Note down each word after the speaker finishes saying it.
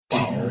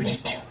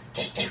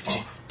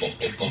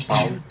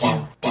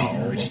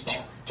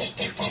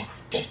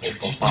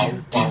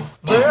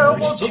There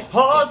was a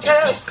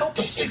podcast called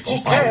The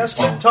Sequel Cast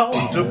that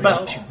talked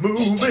about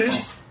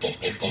movies.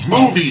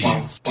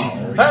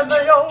 And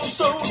they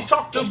also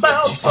talked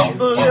about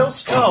something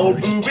else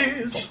called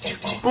boobies.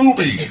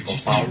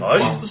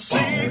 It's the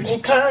Sequel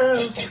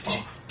Cast.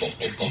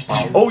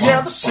 Oh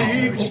yeah, the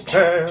Sequel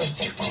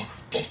Cast.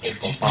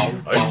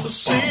 It's the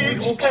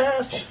Sequel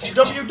Cast.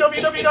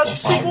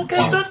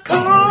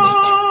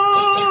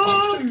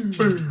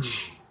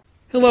 www.sequelcast.com.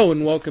 Hello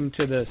and welcome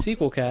to the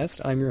Sequel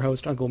Cast. I'm your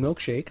host, Uncle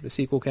Milkshake. The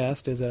Sequel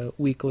Cast is a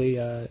weekly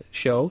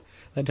show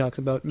that talks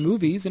about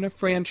movies in a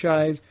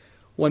franchise,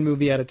 one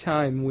movie at a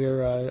time.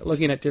 We're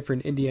looking at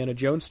different Indiana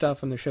Jones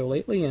stuff on the show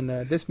lately, and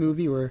this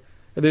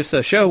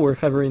show we're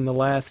covering the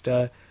last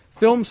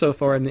film so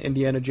far in the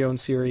Indiana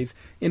Jones series,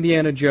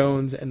 Indiana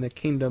Jones and the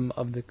Kingdom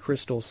of the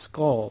Crystal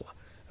Skull.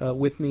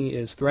 With me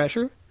is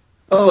Thrasher.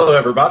 Hello,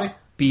 everybody.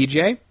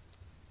 BJ.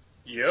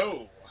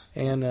 Yo.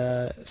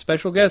 And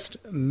special guest,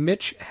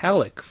 Mitch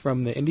Halleck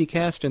from the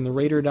IndieCast and the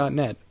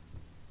Raider.net.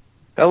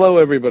 Hello,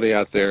 everybody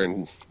out there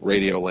in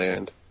Radio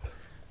Land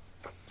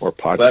or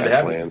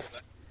Podcast Land.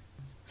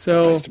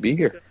 So, nice to be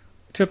here.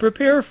 To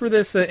prepare for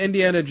this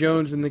Indiana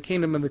Jones and the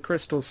Kingdom of the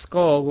Crystal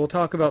Skull, we'll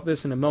talk about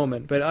this in a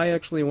moment, but I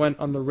actually went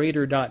on the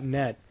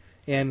Raider.net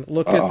and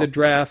looked at the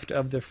draft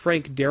of the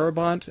Frank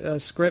Darabont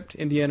script,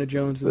 Indiana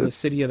Jones and the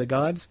City of the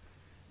Gods.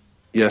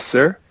 Yes,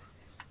 sir.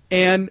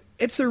 And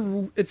it's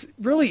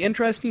really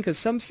interesting because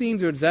some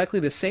scenes are exactly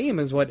the same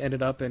as what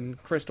ended up in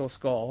Crystal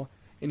Skull,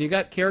 and you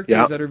got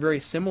characters that are very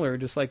similar,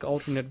 just like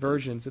alternate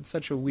versions. It's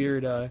such a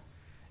weird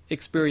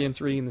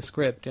experience reading the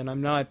script, and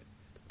I'm not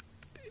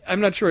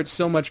sure it's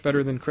so much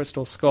better than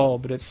Crystal Skull,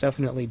 but it's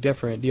definitely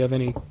different. Do you have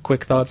any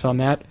quick thoughts on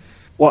that?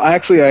 Well,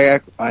 actually,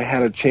 I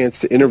had a chance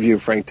to interview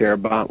Frank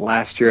Darabont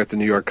last year at the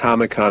New York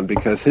Comic Con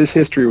because his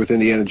history with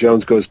Indiana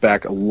Jones goes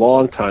back a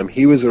long time.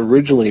 He was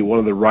originally one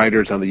of the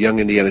writers on the Young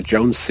Indiana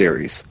Jones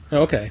series.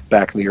 Okay.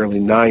 Back in the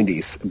early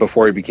 90s,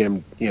 before he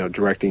became,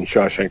 directing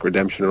Shawshank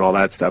Redemption and all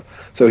that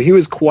stuff. So he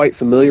was quite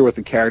familiar with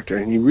the character,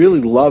 and he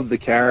really loved the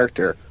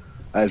character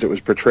as it was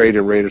portrayed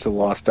in Raiders of the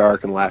Lost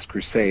Ark and Last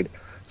Crusade.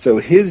 So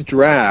his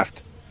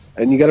draft,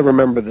 and you got to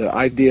remember the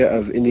idea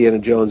of Indiana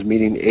Jones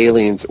meeting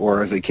aliens,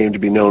 or as they came to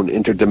be known,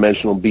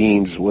 interdimensional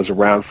beings, was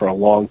around for a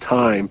long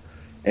time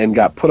and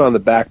got put on the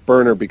back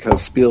burner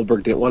because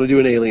Spielberg didn't want to do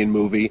an alien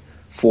movie,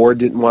 Ford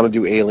didn't want to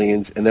do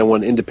aliens, and then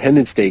when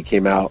Independence Day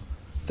came out,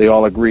 they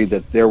all agreed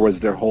that there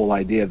was their whole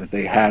idea that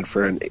they had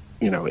for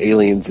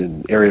aliens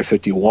in Area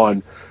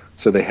 51,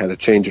 so they had to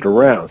change it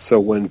around. So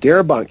when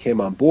Darabont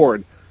came on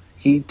board,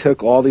 he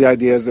took all the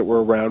ideas that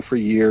were around for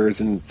years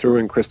and threw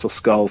in Crystal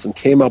Skulls and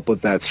came up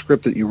with that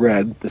script that you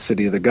read, The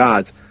City of the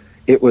Gods.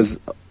 It was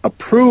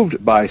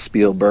approved by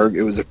Spielberg.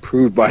 It was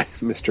approved by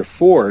Mr.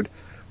 Ford.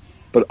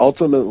 But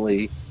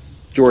ultimately,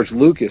 George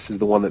Lucas is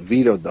the one that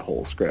vetoed the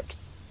whole script.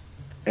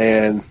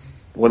 And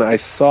when I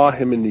saw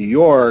him in New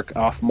York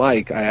off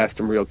mic, I asked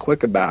him real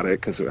quick about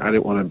it because I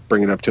didn't want to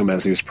bring it up to him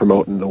as he was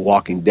promoting The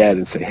Walking Dead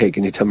and say, hey,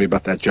 can you tell me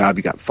about that job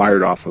you got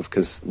fired off of?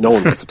 Because no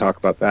one wants to talk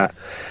about that.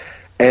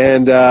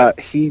 And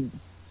he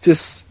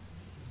just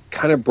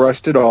kind of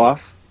brushed it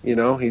off. He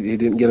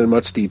didn't get in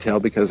much detail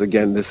because,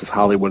 again, this is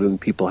Hollywood and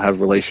people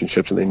have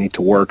relationships and they need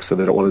to work, so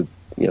they don't want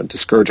to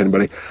discourage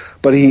anybody.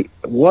 But he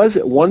was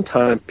at one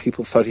time,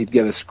 people thought he'd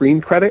get a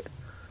screen credit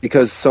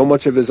because so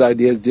much of his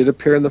ideas did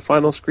appear in the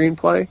final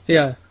screenplay.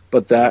 Yeah.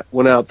 But that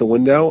went out the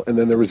window, and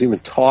then there was even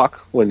talk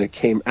when it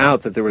came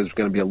out that there was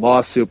going to be a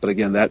lawsuit, but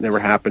again, that never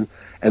happened.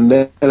 And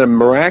then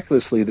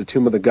miraculously, the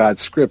Tomb of the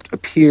Gods script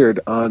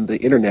appeared on the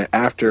internet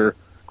after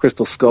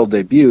Crystal Skull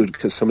debuted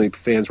because so many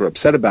fans were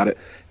upset about it,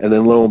 and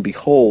then lo and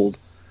behold,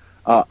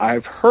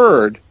 I've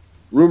heard,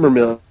 rumor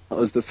mill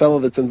is the fellow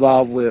that's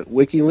involved with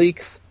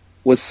WikiLeaks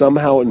was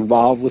somehow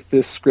involved with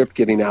this script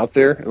getting out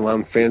there and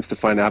allowing fans to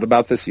find out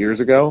about this years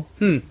ago.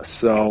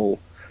 So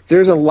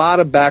there's a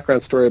lot of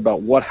background story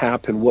about what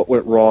happened, what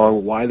went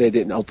wrong, why they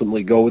didn't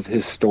ultimately go with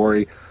his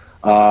story.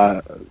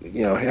 Indiana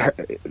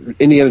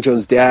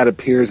Jones' dad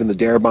appears in the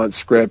Darabont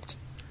script.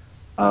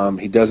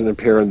 He doesn't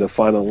appear in the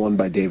final one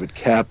by David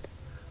Koepp.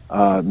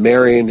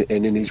 Marion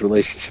and Indy's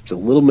relationship's a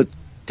little bit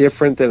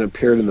different than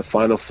appeared in the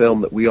final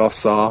film that we all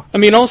saw. I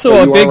mean,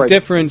 also a big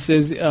difference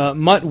is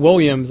Mutt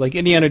Williams, like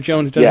Indiana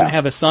Jones, doesn't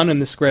have a son in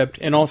the script,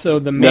 and also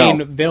the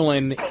main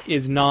villain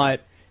is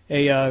not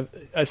a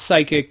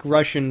psychic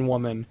Russian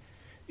woman.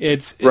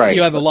 It's right.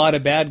 You have a lot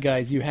of bad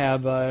guys. You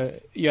have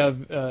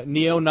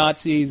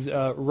neo-Nazis,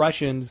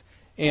 Russians,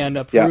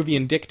 and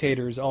Peruvian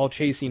dictators all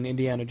chasing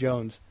Indiana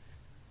Jones.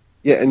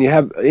 Yeah, and you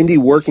have Indy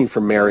working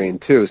for Marion,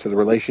 too, so the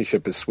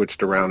relationship is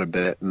switched around a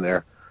bit in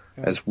there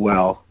as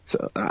well.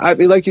 So, I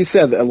mean, like you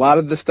said, a lot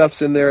of the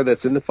stuff's in there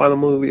that's in the final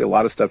movie. A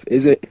lot of stuff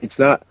isn't. It's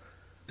not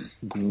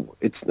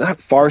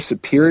far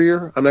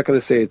superior. I'm not going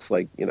to say it's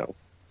like,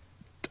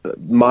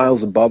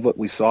 miles above what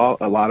we saw.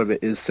 A lot of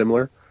it is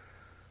similar.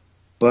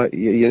 But,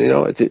 you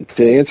know,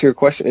 to answer your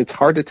question, it's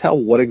hard to tell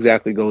what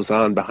exactly goes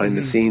on behind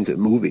the scenes at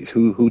movies.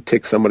 Who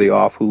ticks somebody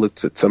off, who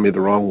looks at somebody the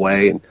wrong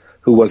way, and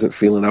who wasn't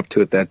feeling up to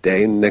it that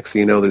day. And next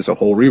thing you know, there's a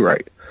whole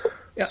rewrite.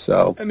 Yeah.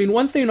 So, I mean,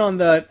 one thing on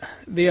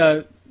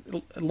the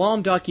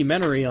long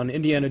documentary on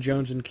Indiana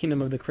Jones and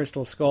Kingdom of the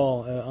Crystal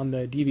Skull on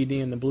the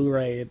DVD and the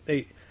Blu-ray,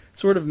 they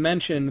sort of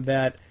mentioned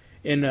that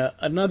in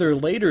another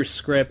later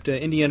script,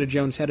 Indiana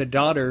Jones had a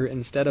daughter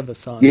instead of a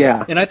son.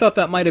 Yeah. And I thought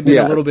that might have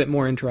been a little bit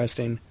more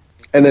interesting.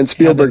 And then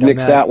Spielberg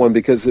nixed that one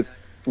because if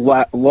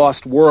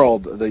Lost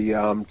World,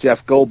 the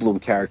Jeff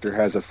Goldblum character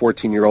has a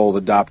 14-year-old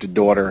adopted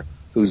daughter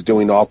who's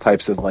doing all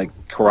types of like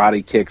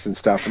karate kicks and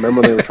stuff.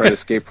 Remember when they were trying to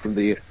escape from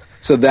the...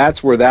 So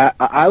that's where that...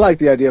 I like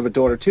the idea of a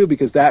daughter too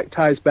because that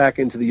ties back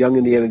into the Young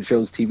Indiana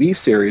Jones TV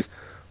series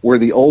where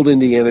the old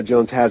Indiana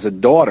Jones has a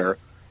daughter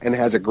and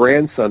has a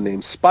grandson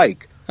named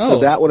Spike. So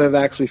that would have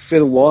actually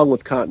fit along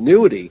with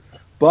continuity,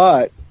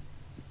 but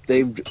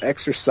they've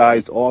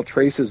exercised all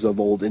traces of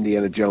old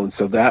Indiana Jones.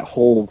 So that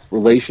whole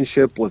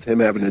relationship with him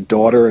having a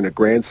daughter and a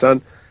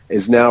grandson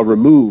is now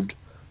removed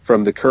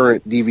from the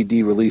current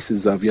DVD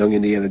releases of Young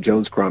Indiana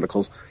Jones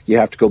Chronicles. You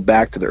have to go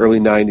back to the early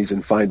 90s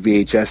and find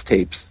VHS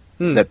tapes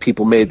that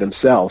people made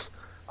themselves.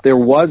 There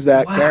was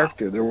that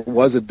character. There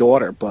was a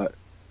daughter, but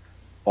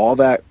all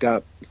that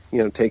got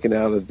taken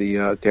out of the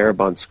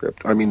Darabont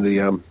script. I mean,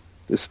 the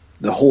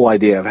whole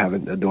idea of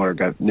having a daughter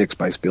got nixed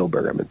by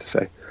Spielberg, I meant to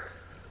say.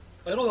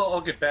 It'll all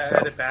get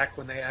added back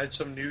when they add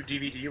some new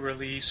DVD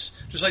release,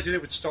 just like they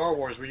did with Star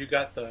Wars, where you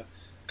got the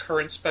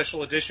current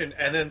special edition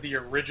and then the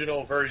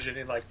original version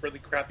in like really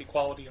crappy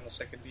quality on a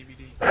second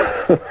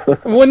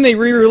DVD. When they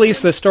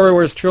re-released the Star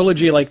Wars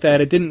trilogy like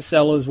that, it didn't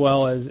sell as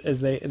well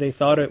as they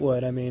thought it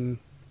would. I mean,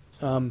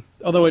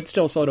 although it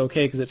still sold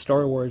okay because it's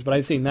Star Wars, but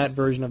I've seen that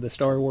version of the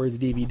Star Wars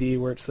DVD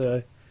where it's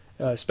the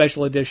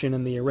special edition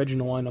and the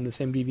original one on the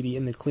same DVD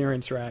in the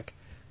clearance rack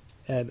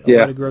at a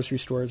lot of grocery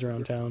stores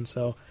around town.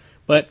 So,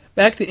 but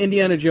back to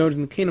Indiana Jones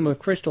and the Kingdom of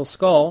Crystal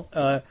Skull.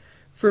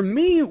 For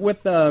me,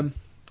 with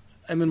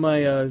I'm in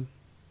my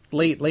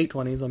late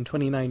 20s. I'm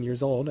 29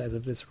 years old as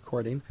of this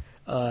recording.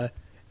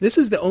 This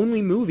is the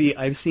only movie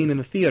I've seen in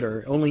a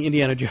theater. Only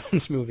Indiana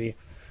Jones movie,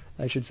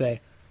 I should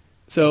say.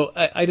 So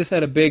I just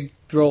had a big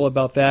thrill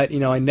about that. You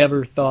know, I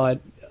never thought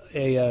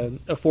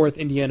a fourth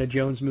Indiana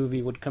Jones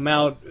movie would come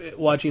out.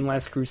 Watching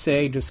Last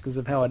Crusade just because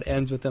of how it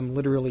ends with them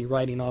literally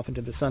riding off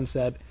into the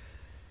sunset,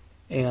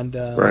 and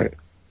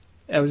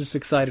I was just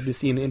excited to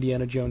see an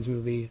Indiana Jones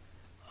movie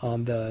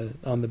on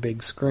the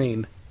big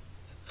screen.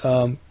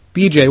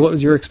 BJ, what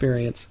was your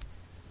experience?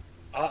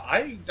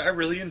 I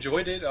really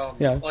enjoyed it.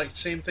 Yeah. Like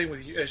same thing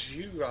with you as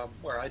you,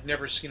 where I'd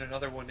never seen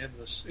another one in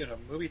a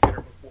movie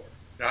theater before.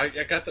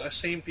 I got the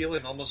same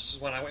feeling almost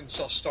as when I went and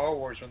saw Star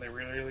Wars when they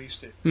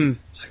re-released it.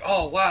 It's like,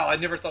 oh wow, I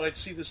never thought I'd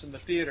see this in the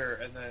theater,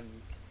 and then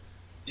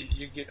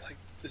you get like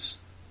this.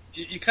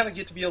 You kind of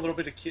get to be a little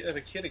bit of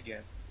a kid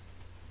again.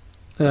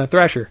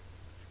 Thrasher.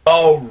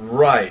 Oh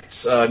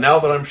right. Now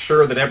that I'm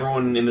sure that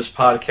everyone in this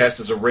podcast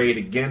is arrayed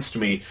against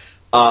me,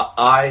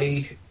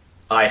 I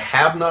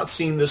have not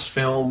seen this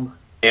film,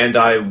 and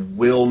I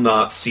will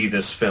not see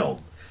this film.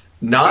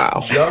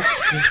 Not just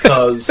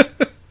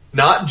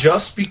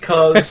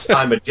because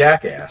I'm a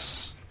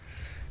jackass,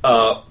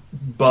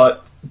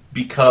 but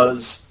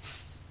because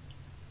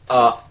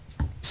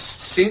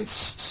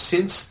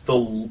since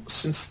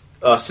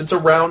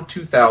around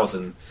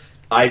 2000,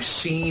 I've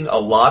seen a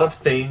lot of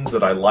things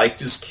that I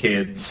liked as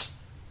kids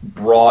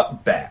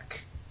brought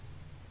back.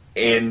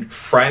 And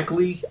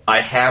frankly,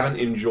 I haven't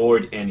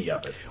enjoyed any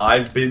of it.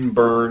 I've been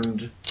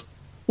burned.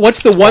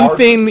 What's the one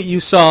thing that you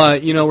saw,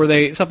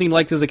 where something you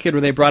liked as a kid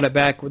where they brought it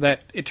back, where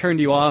that it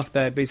turned you off,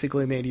 that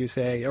basically made you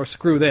say, or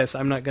screw this,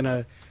 I'm not going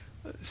to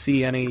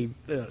see any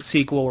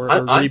sequel or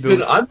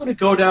reboot? I'm going to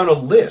go down a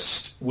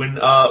list. When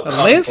a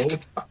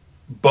list?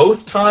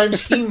 Both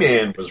times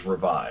He-Man was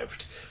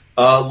revived.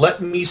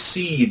 Let me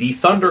see. The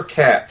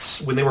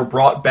Thundercats, when they were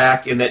brought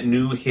back in that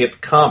new hip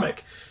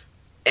comic.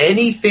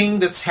 Anything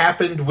that's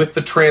happened with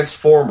the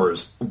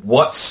Transformers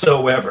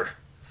whatsoever.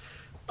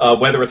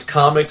 Whether it's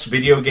comics,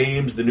 video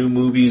games, the new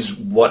movies,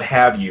 what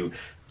have you.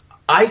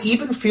 I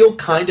even feel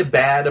kind of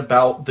bad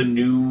about the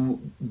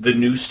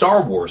new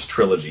Star Wars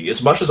trilogy.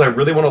 As much as I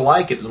really want to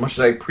like it, as much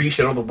as I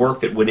appreciate all the work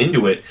that went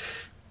into it,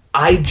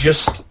 I'd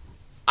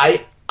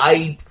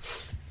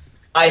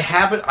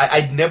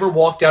never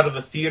walked out of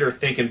the theater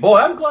thinking, boy,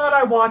 I'm glad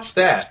I watched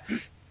that.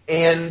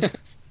 And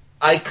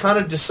I kind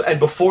of and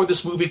before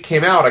this movie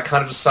came out, I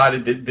kind of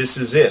decided that this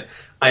is it.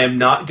 I am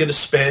not going to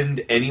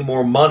spend any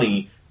more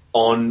money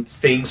on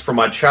things from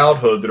my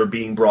childhood that are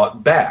being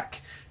brought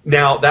back.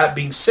 Now, that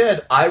being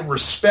said, I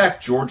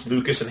respect George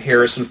Lucas and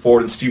Harrison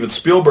Ford and Steven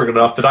Spielberg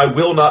enough that I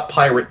will not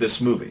pirate this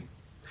movie.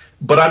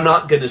 But I'm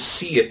not going to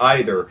see it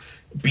either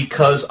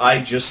because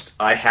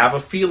I have a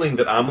feeling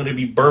that I'm going to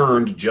be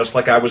burned just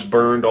like I was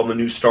burned on the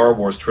new Star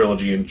Wars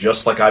trilogy and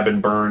just like I've been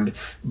burned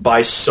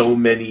by so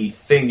many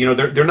things.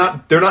 They're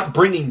not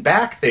bringing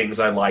back things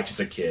I liked as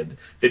a kid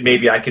that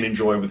maybe I can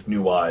enjoy with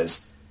new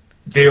eyes.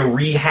 they're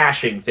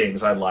rehashing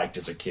things I liked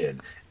as a kid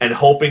and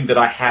hoping that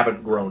I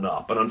haven't grown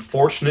up. And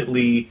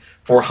unfortunately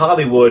for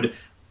Hollywood,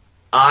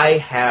 I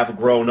have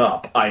grown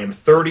up. I am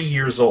 30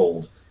 years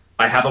old.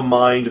 I have a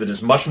mind that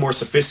is much more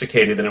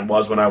sophisticated than it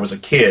was when I was a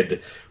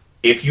kid.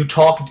 If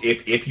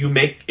you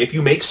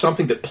make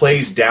something that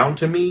plays down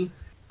to me,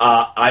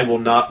 I will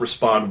not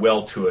respond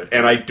well to it.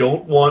 And I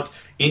don't want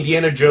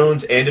Indiana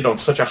Jones ended on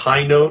such a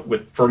high note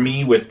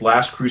with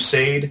Last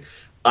Crusade.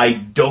 I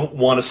don't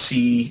want to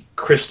see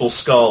Crystal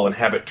Skull and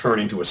have it turn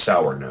into a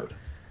sour note.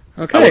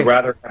 Okay. I would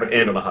rather have it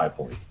end on a high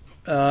point.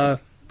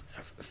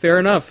 Fair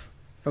enough.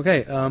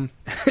 Okay.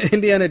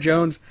 Indiana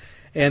Jones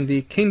and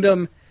the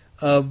Kingdom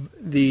of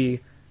the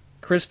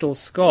Crystal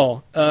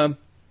Skull.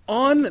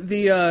 On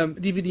the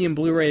DVD and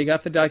Blu-ray, you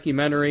got the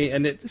documentary,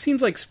 and it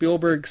seems like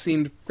Spielberg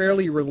seemed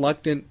fairly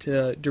reluctant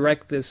to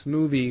direct this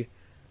movie,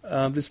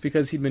 just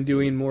because he'd been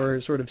doing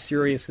more sort of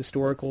serious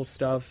historical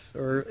stuff,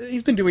 or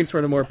he's been doing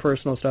sort of more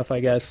personal stuff, I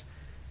guess,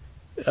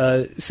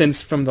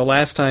 since from the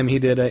last time he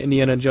did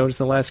Indiana Jones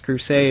and the Last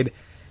Crusade.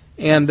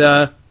 And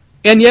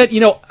yet,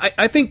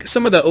 I think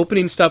some of the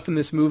opening stuff in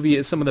this movie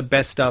is some of the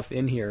best stuff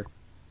in here,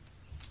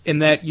 in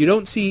that you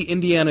don't see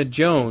Indiana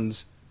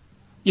Jones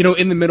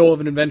in the middle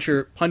of an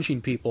adventure punching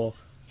people.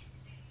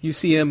 You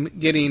see him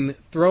getting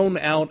thrown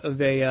out of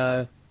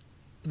the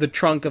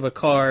trunk of a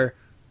car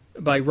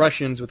by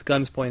Russians with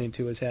guns pointing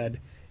to his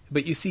head.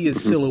 But you see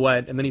his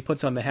silhouette, and then he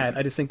puts on the hat.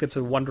 I just think that's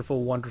a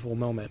wonderful, wonderful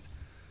moment.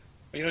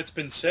 It's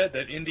been said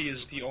that Indy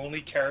is the only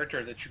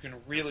character that you can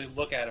really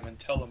look at him and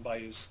tell him by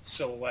his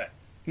silhouette.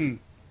 Hmm.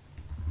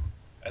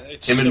 And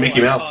it's him so and Mickey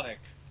iconic. Mouse.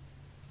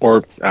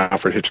 Or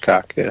Alfred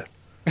Hitchcock, yeah.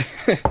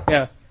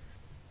 Yeah,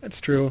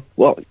 that's true.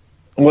 Well,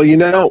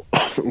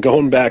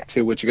 going back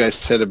to what you guys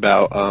said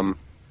about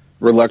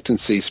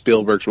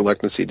Spielberg's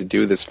reluctancy to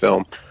do this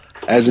film,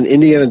 as an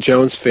Indiana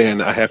Jones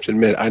fan, I have to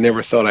admit, I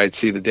never thought I'd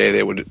see the day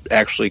they would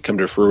actually come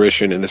to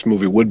fruition and this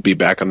movie would be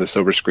back on the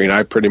silver screen.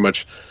 I pretty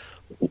much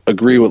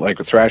agree with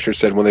what Thrasher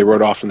said when they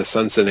rode off in the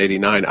sunset in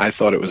 '89. I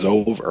thought it was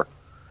over.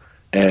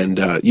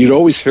 And you'd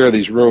always hear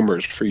these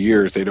rumors for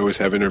years. They'd always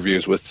have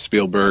interviews with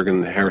Spielberg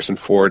and Harrison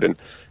Ford and,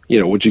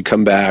 would you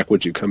come back?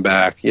 Would you come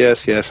back?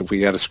 Yes, if we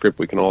got a script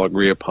we can all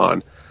agree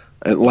upon.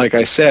 And like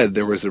I said,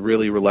 there was a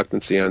really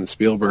reluctancy on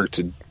Spielberg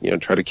to,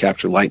 try to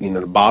capture lightning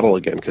in a bottle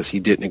again because he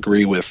didn't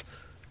agree with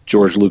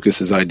George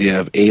Lucas's idea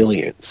of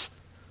aliens,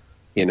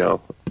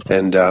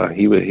 and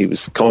he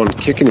was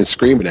kicking and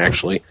screaming,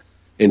 actually,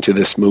 into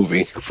this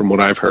movie, from what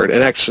I've heard.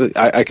 And actually,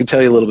 I could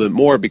tell you a little bit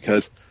more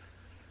because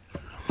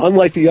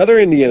unlike the other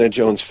Indiana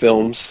Jones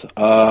films,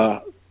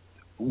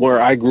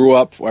 where I grew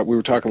up, we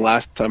were talking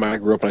last time I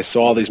grew up and I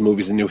saw these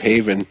movies in New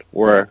Haven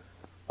where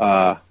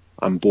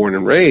I'm born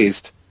and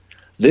raised,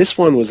 this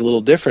one was a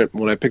little different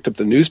when I picked up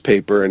the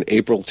newspaper in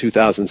April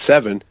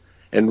 2007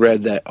 and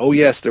read that, oh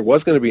yes, there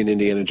was going to be an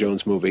Indiana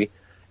Jones movie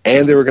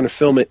and they were going to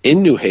film it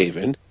in New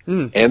Haven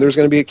and there was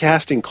going to be a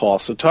casting call.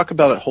 So talk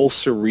about a whole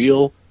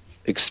surreal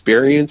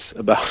experience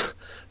about...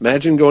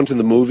 Imagine going to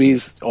the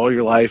movies all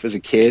your life as a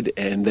kid,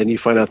 and then you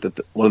find out that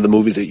one of the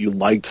movies that you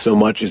liked so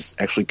much is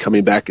actually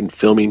coming back and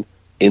filming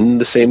in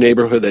the same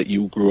neighborhood that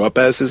you grew up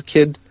as a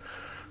kid.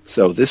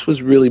 So this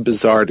was really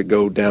bizarre to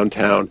go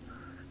downtown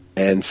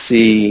and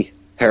see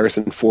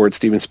Harrison Ford,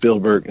 Steven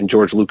Spielberg, and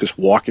George Lucas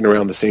walking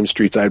around the same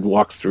streets I'd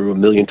walked through a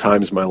million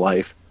times in my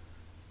life,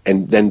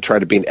 and then try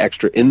to be an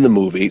extra in the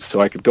movie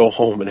so I could go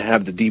home and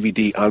have the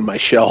DVD on my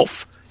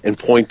shelf and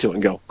point to it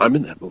and go, I'm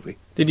in that movie.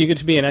 Did you get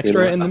to be an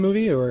extra in the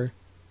movie, or...?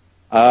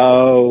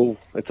 Oh,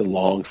 that's a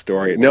long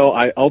story. No,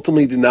 I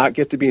ultimately did not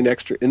get to be an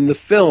extra in the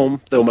film,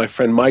 though my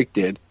friend Mike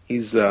did.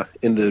 He's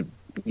in the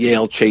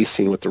Yale chase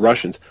scene with the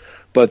Russians.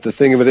 But the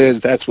thing of it is,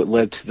 that's what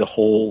led to the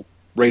whole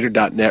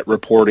Radar.net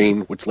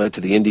reporting, which led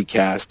to the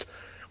IndieCast,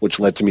 which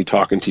led to me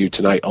talking to you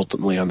tonight,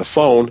 ultimately on the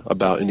phone,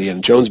 about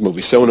Indiana Jones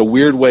movie. So in a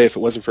weird way, if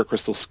it wasn't for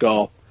Crystal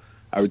Skull,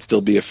 I would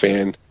still be a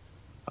fan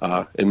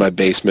in my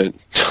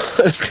basement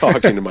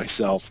talking to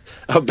myself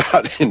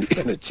about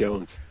Indiana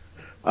Jones.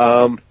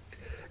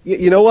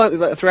 You know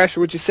what, Thrasher,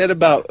 what you said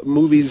about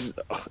movies,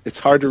 it's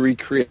hard to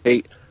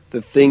recreate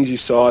the things you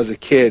saw as a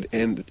kid.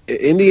 And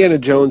Indiana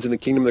Jones and the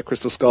Kingdom of the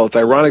Crystal Skull, it's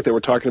ironic that we're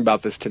talking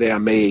about this today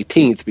on May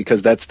 18th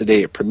because that's the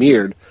day it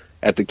premiered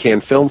at the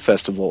Cannes Film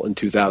Festival in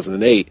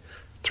 2008,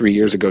 3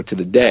 years ago to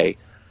the day.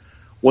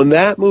 When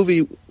that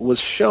movie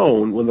was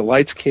shown, when the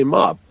lights came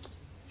up,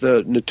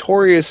 the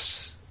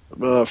notorious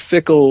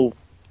fickle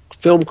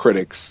film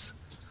critics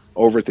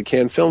over at the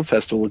Cannes Film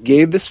Festival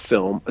gave this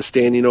film a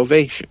standing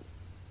ovation.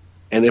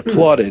 And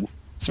applauded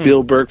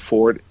Spielberg,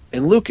 Ford,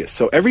 and Lucas.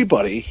 So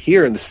everybody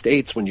here in the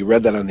States, when you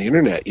read that on the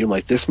internet, you're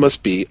like, this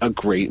must be a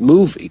great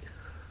movie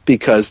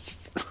because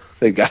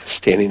they got a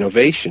standing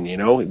ovation,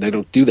 They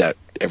don't do that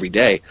every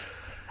day.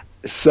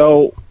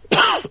 So,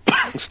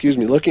 excuse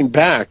me, looking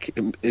back,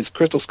 is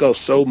Crystal Skull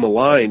so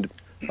maligned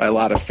by a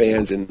lot of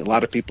fans and a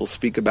lot of people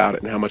speak about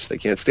it and how much they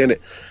can't stand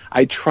it?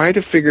 I try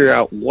to figure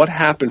out what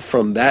happened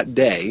from that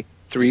day,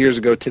 3 years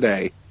ago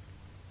today,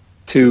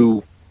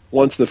 to...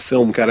 once the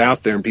film got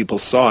out there and people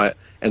saw it,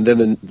 and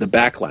then the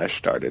backlash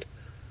started.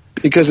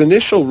 because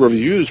initial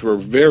reviews were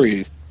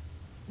very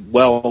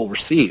well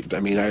received. I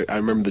mean, I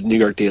remember the New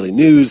York Daily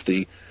News,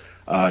 the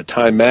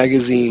Time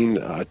Magazine,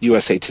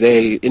 USA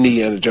Today.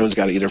 Indiana Jones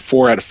got either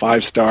 4 out of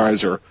 5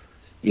 stars or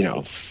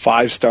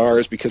 5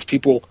 stars, because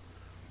people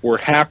were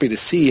happy to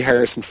see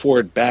Harrison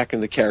Ford back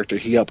in the character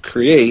he helped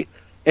create.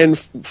 And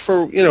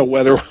for,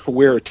 whether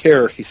wear or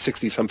tear, he's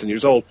 60-something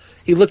years old,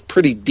 he looked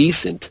pretty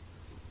decent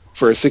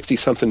for a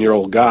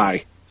 60-something-year-old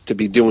guy to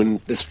be doing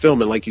this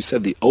film. And like you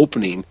said, the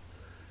opening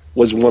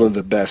was one of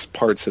the best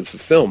parts of the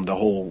film, the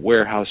whole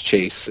warehouse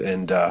chase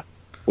and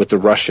with the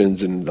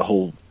Russians and the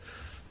whole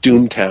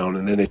Doomtown,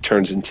 and then it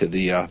turns into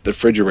the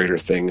refrigerator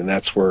thing, and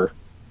that's where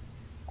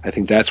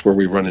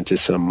we run into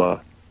some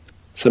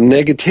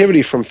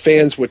negativity from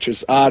fans, which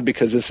is odd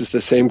because this is the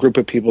same group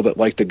of people that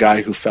liked a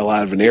guy who fell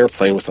out of an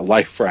airplane with a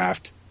life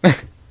raft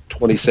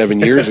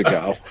 27 years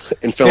ago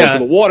and fell into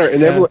the water,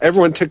 and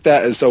everyone took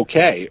that as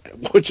okay,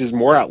 which is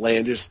more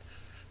outlandish.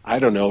 I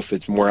don't know if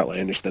it's more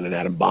outlandish than an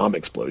atom bomb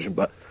explosion,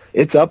 but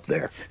it's up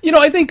there.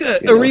 I think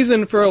a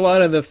reason for a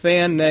lot of the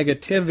fan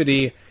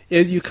negativity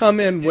is you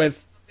come in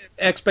with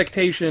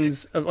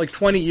expectations of like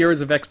 20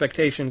 years of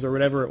expectations or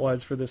whatever it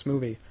was for this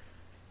movie.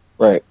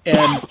 Right.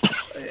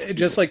 And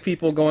just like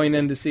people going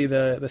in to see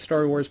the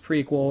Star Wars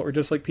prequel, or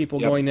just like people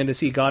going in to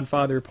see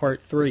Godfather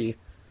Part 3,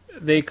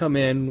 they come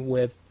in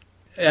with,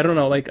 I don't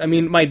know,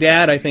 my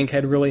dad, I think,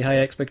 had really high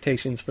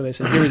expectations for this,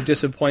 and he was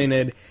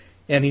disappointed,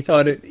 and he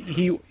thought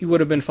he would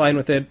have been fine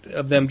with it,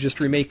 of them just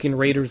remaking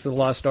Raiders of the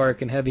Lost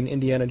Ark and having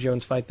Indiana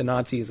Jones fight the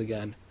Nazis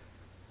again.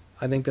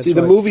 I think that's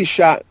the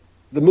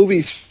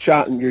movie's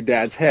shot in your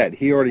dad's head.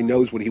 He already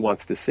knows what he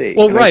wants to see.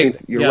 Well, and right. I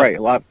think you're right.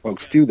 A lot of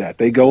folks do that.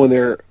 They go in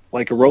there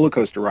like a roller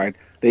coaster ride.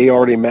 They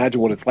already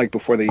imagine what it's like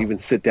before they even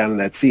sit down in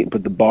that seat and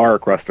put the bar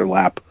across their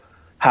lap,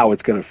 how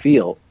it's going to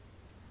feel.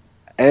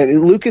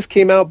 And Lucas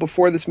came out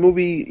before this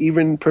movie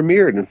even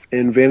premiered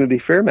in Vanity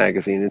Fair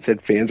magazine and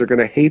said fans are going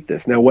to hate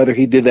this. Now, whether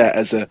he did that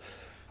as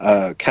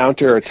a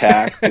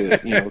counterattack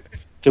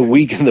to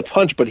weaken the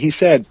punch, but he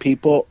said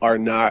people are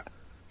not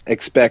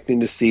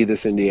expecting to see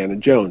this Indiana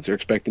Jones. They're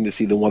expecting to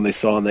see the one they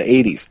saw in the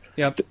 80s.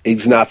 Yep.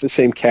 He's not the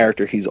same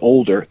character. He's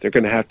older. They're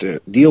going to have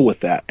to deal with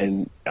that,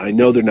 and I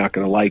know they're not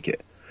going to like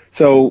it.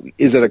 So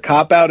is it a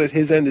cop-out at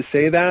his end to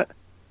say that,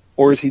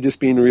 or is he just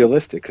being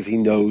realistic because he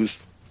knows,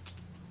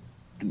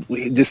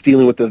 just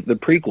dealing with the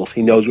prequels,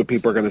 he knows what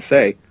people are going to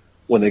say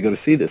when they go to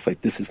see this.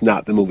 Like, this is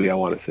not the movie I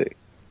want to see.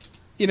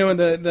 And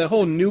the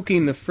whole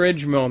nuking the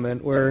fridge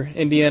moment where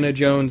Indiana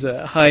Jones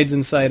hides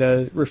inside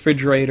a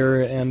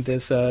refrigerator and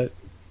this a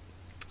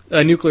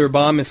nuclear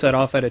bomb is set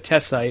off at a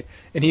test site,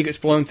 and he gets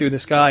blown through the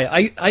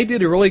sky. I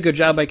did a really good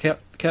job. I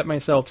kept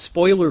myself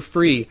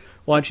spoiler-free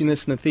watching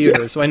this in the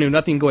theater, so I knew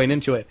nothing going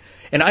into it.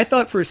 And I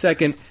thought for a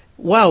second,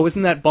 wow,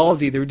 isn't that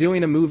ballsy? They're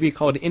doing a movie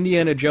called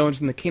Indiana Jones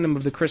and the Kingdom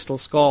of the Crystal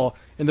Skull,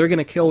 and they're going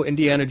to kill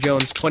Indiana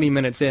Jones 20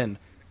 minutes in.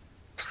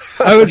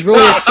 I was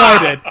really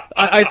excited.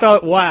 I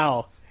thought,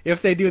 wow,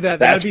 if they do that,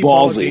 that'd be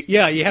ballsy.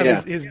 Yeah, you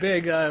have his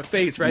big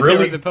face right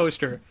there in the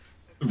poster.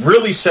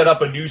 Really set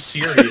up a new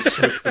series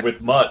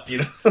with Mutt,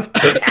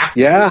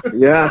 Yeah.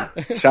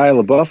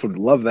 Shia LaBeouf would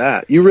love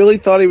that. You really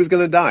thought he was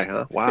going to die,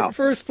 huh? Wow.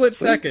 For a split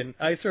second,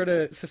 I sort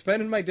of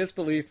suspended my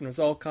disbelief and was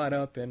all caught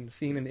up in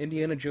seeing an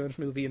Indiana Jones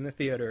movie in the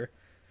theater.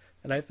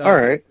 And I thought,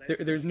 all right,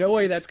 there's no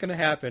way that's going to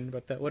happen,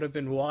 but that would have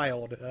been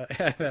wild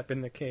had that been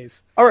the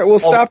case. All right, well,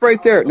 stop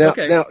right there. Now,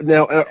 okay.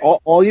 now,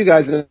 all you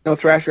guys, I know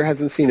Thrasher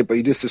hasn't seen it, but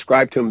you just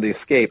described to him the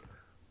escape.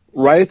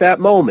 Right at that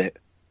moment,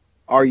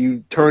 are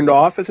you turned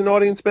off as an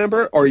audience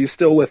member, or are you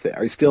still with it?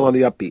 Are you still on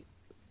the upbeat?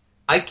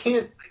 I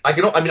can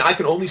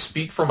only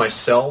speak for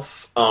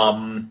myself.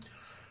 I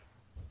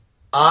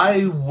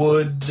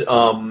would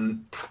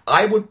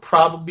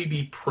probably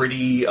be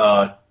pretty.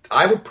 I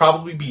would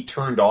probably be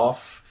turned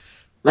off.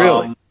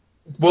 Really?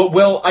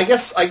 Well, I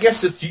guess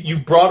if you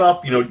brought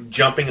up,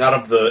 jumping out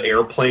of the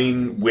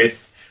airplane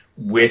with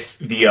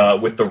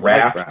the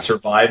raft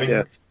surviving.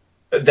 Yeah.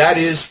 That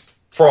is,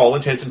 for all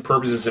intents and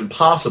purposes,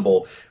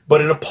 impossible. But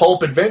in a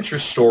pulp adventure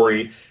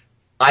story,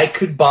 I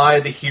could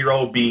buy the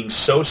hero being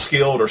so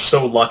skilled or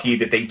so lucky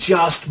that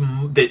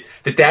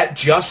that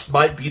just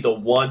might be the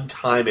one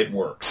time it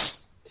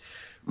works.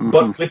 Mm-hmm.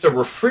 But with a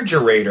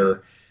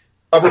refrigerator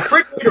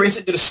isn't going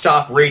to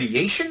stop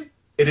radiation.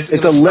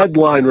 It's a lead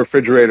line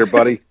refrigerator,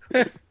 buddy.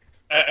 And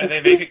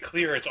they make it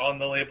clear it's on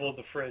the label of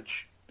the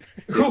fridge.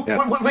 Well,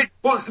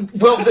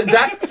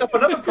 that brings up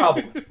another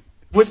problem.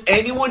 Was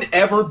anyone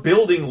ever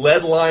building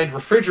lead-lined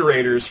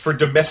refrigerators for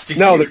domestic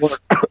use? No, they weren't.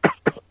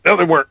 No,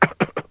 they weren't.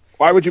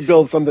 Why would you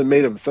build something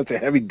made of such a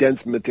heavy,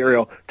 dense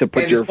material to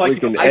put your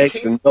freaking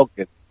eggs and milk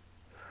in?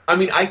 I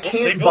mean, I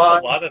can't buy... They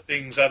built a lot of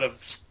things out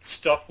of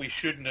stuff we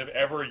shouldn't have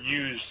ever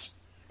used.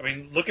 I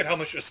mean, look at how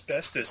much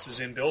asbestos is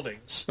in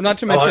buildings. Well, not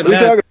to mention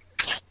that...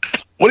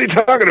 What are you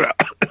talking about?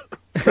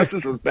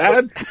 Asbestos was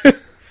bad?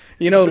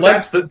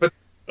 That's the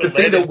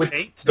thing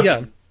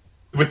that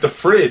with the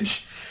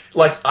fridge...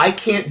 Like, I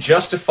can't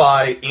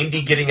justify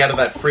Indy getting out of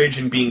that fridge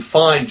and being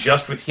fine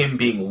just with him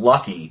being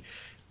lucky.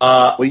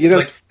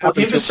 Like for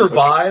him to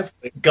survive,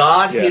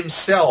 God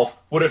himself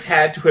would have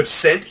had to have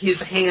sent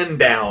his hand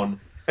down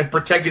and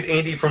protected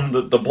Indy from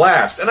the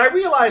blast. And I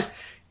realized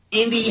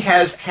Indy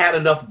has had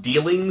enough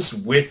dealings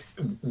with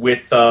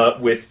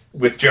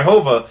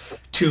Jehovah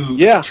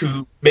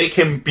to make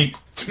him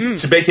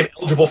to make him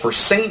eligible for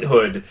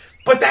sainthood.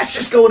 But that's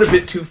just going a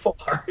bit too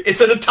far.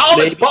 It's an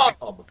atomic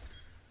bomb.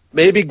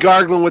 Maybe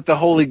gargling with the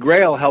Holy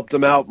Grail helped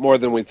him out more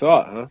than we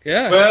thought, huh?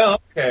 Yeah.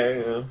 Well,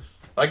 okay. Yeah.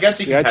 I guess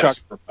he can have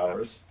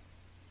superpowers.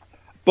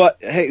 But,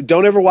 hey,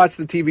 don't ever watch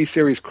the TV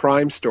series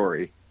Crime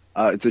Story.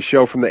 It's a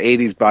show from the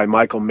 80s by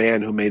Michael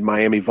Mann, who made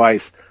Miami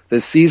Vice. The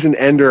season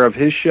ender of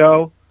his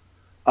show,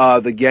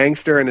 the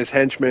gangster and his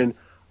henchmen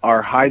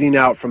are hiding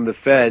out from the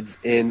feds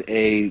in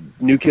a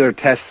nuclear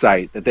test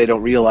site that they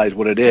don't realize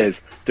what it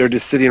is. They're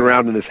just sitting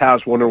around in this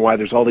house wondering why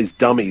there's all these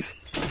dummies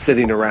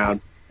sitting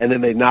around. And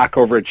then they knock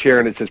over a chair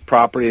and it says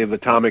property of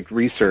atomic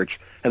research.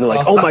 And they're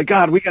like, oh my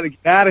God, we got to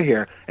get out of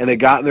here. And they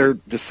got in their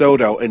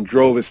DeSoto and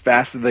drove as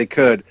fast as they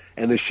could.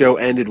 And the show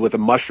ended with a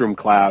mushroom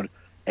cloud.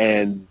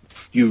 And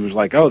you was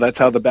like, oh, that's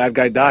how the bad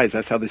guy dies.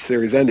 That's how the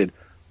series ended.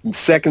 And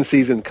second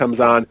season comes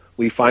on.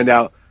 We find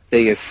out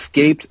they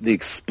escaped the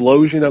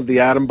explosion of the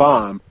atom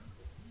bomb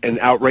and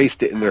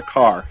outraced it in their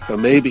car. So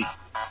maybe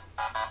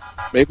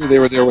they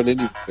were there when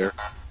Indy was there.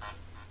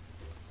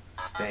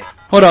 Dang.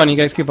 Hold on, you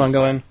guys keep on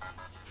going.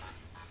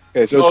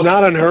 Okay, so it's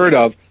not unheard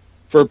of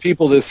for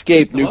people to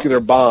escape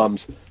nuclear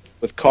bombs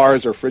with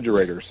cars or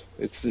refrigerators.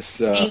 It's this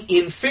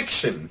in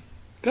fiction.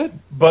 Good,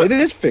 but it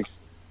is fiction.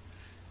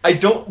 I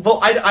don't. Well,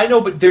 I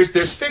know, but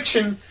there's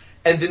fiction,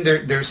 and then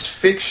there's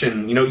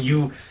fiction. You know,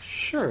 you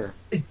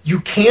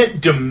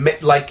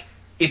can't like.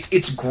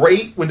 It's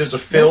great when there's a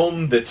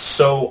film that's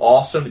so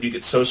awesome that you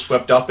get so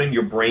swept up in,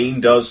 your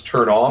brain does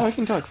turn off. I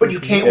can talk but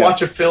you can't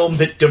watch a film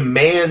that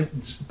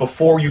demands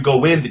before you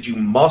go in that you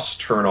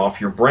must turn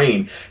off your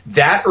brain.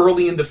 That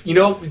early in the,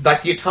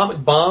 like the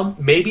atomic bomb,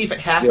 maybe if it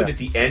happened at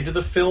the end of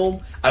the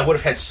film, I would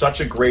have had such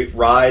a great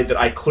ride that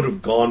I could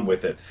have gone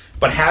with it.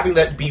 But having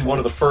that be one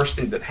of the first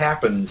things that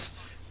happens,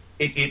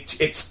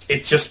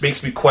 it just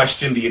makes me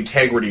question the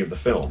integrity of the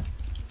film.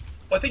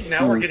 Well, I think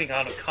now we're getting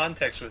out of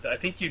context with it. I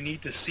think you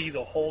need to see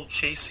the whole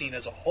chase scene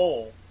as a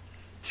whole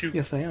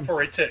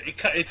for it to.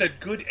 It's a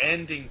good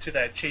ending to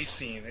that chase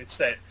scene. It's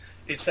that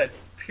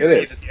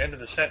period at the end of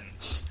the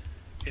sentence.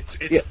 It's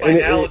a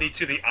finality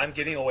to the I'm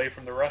getting away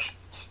from the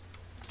Russians.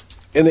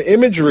 And the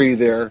imagery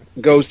there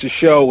goes to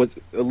show what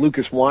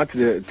Lucas wanted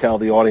to tell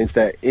the audience,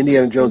 that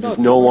Indiana Jones is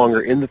no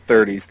longer in the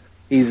 30s.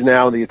 He's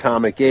now in the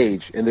atomic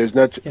age. And there's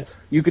not.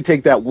 You could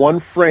take that one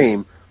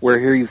frame where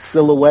he's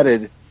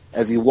silhouetted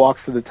as he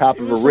walks to the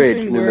top of a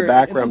ridge, and in the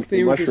background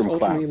the mushroom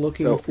cloud.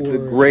 So it's a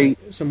great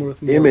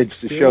image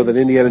to show that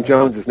Indiana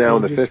Jones is now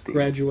in the 50s.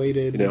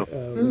 Graduated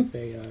with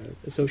a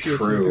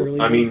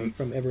associate's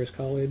from Everest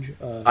College.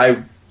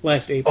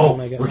 Last April,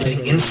 we're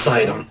getting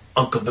insight on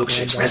Uncle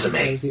Milkshake's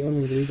resume. I was the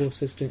only legal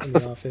assistant in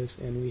the office,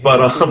 and we had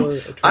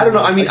I don't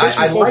know. I mean,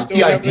 I like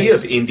the idea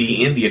of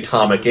Indy in the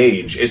atomic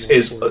age.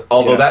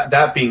 Although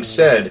that being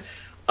said,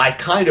 I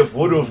kind of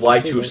would have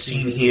liked to have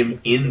seen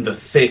him in the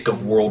thick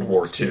of World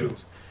War II.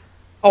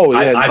 Oh,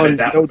 yeah, I bet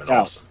that would have been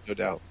awesome. No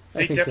doubt.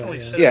 They definitely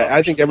so, set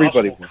I think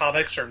everybody would.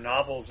 Comics or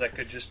novels that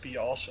could just be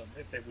awesome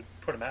if they would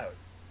put them out.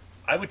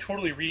 I would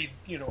totally read,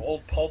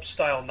 old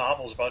pulp-style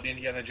novels about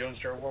Indiana Jones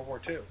during World War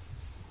II.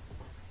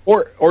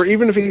 Or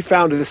even if he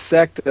found a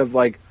sect of,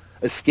 like,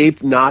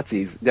 escaped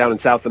Nazis down in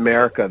South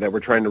America that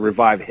were trying to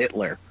revive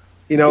Hitler.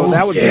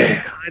 That would be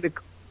kind of...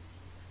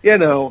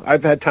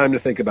 I've had time to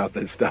think about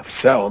this stuff,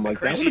 so I'm like...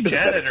 Crazy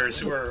janitors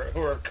who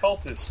are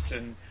cultists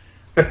and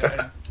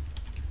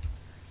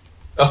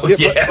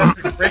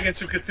bringing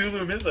some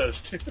Cthulhu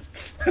mythos too.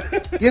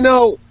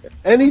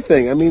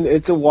 Anything. I mean,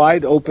 it's a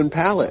wide open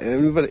palette,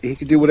 and he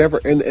could do whatever.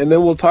 And then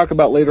we'll talk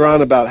about later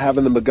on about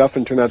having the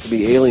MacGuffin turn out to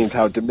be aliens,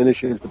 how it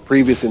diminishes the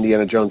previous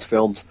Indiana Jones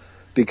films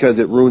because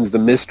it ruins the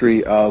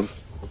mystery of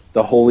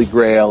the Holy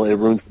Grail. It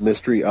ruins the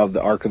mystery of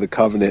the Ark of the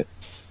Covenant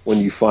when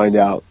you find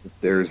out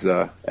that there's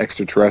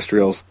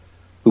extraterrestrials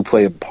who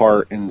play a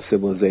part in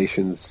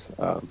civilization's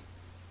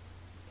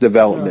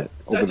development.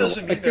 That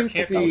doesn't mean there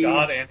can't be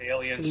God and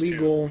aliens too.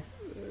 Legal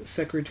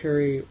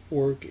secretary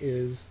work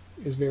is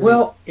very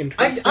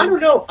interesting. I don't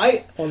know.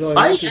 Although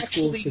I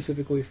actually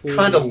specifically for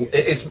kind of,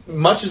 as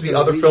much as the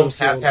other films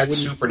have had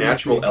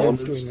supernatural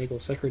elements,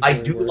 I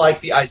do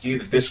like the idea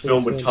that this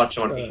film would touch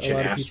on ancient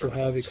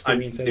asteroids. I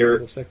mean,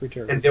 there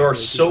are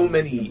so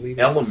many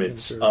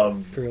elements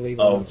of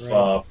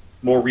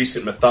more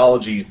recent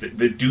mythologies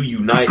that do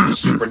unite the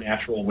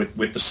supernatural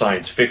with the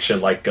science fiction,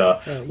 like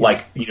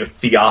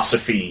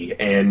Theosophy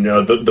and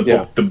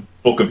the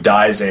Book of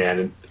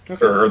Dizan,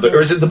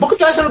 or is it the Book of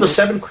Dizan or the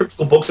Seven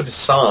Cryptical Books of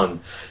Hassan?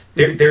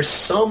 There's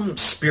some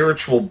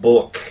spiritual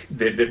book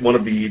that one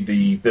of the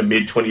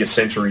mid 20th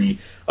century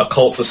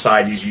occult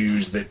societies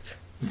used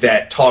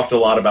that talked a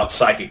lot about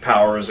psychic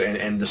powers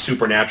and the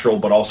supernatural,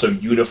 but also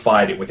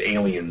unified it with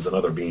aliens and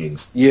other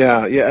beings.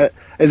 Yeah.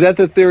 Is that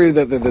the theory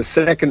that the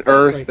second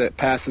Earth that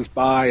passes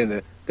by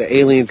and the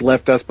aliens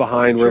left us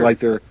behind? Where like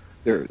they're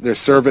They're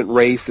servant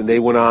race, and they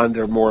went on.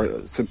 They're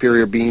more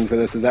superior beings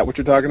than us. Is that what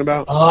you're talking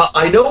about?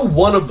 I know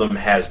one of them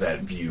has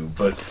that view,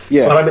 but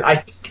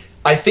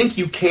I think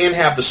you can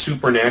have the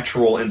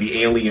supernatural and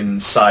the alien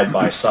side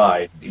by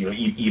side,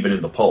 even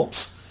in the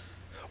pulps.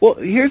 Well,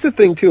 here's the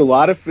thing, too. A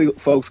lot of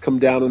folks come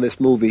down on this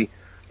movie,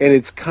 and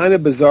it's kind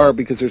of bizarre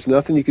because there's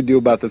nothing you can do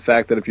about the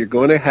fact that if you're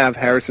going to have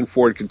Harrison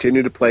Ford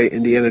continue to play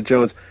Indiana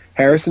Jones,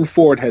 Harrison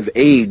Ford has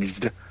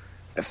aged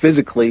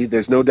physically,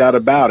 there's no doubt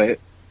about it,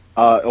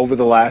 over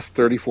the last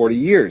 30, 40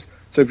 years.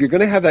 So if you're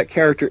going to have that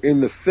character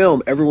in the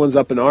film, everyone's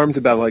up in arms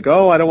about like,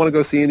 oh, I don't want to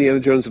go see Indiana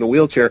Jones in a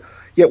wheelchair.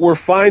 Yet we're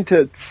fine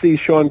to see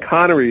Sean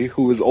Connery,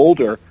 who is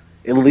older,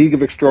 in League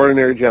of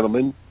Extraordinary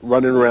Gentlemen,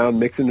 running around,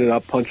 mixing it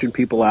up, punching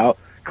people out.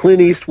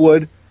 Clint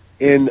Eastwood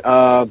in...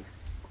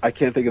 I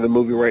can't think of the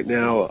movie right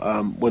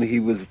now, when he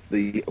was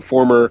the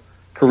former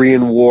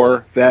Korean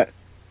War vet.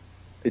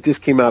 It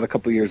just came out a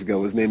couple of years ago.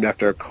 It was named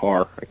after a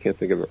car. I can't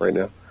think of it right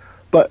now.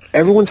 But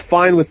everyone's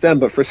fine with them.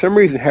 But for some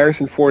reason,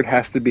 Harrison Ford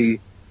has to be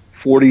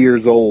 40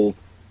 years old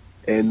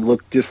and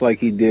look just like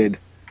he did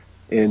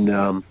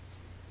in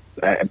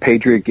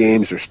Patriot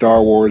Games or Star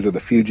Wars or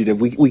The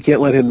Fugitive. We can't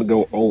let him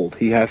go old.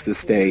 He has to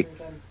stay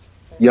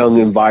young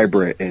and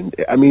vibrant. And,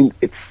 I mean,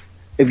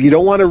 if you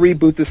don't want to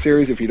reboot the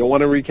series, if you don't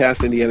want to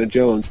recast Indiana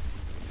Jones,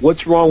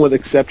 what's wrong with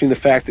accepting the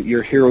fact that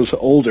your hero's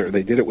older?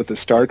 They did it with the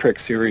Star Trek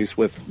series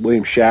with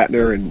William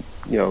Shatner and,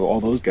 all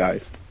those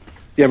guys.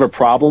 Do you have a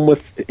problem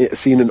with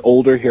seeing an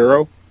older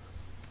hero?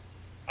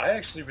 I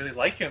actually really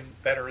like him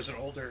better as an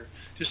older.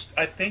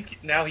 I think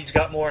now he's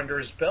got more under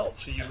his belt,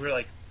 so you're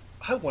like,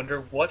 I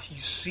wonder what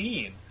he's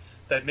seen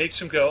that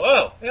makes him go,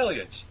 oh,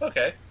 aliens,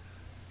 okay.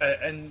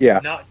 And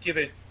not give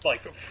it,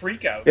 like, a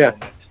freak-out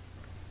moment.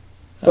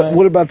 But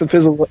what about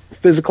the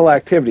physical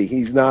activity?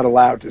 He's not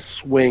allowed to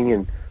swing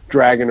and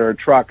drag in a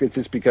truck. It's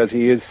just because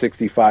he is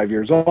 65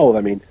 years old.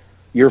 I mean,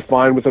 you're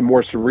fine with a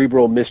more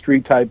cerebral mystery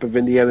type of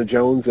Indiana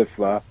Jones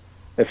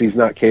if he's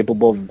not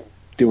capable of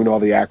doing all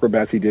the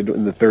acrobats he did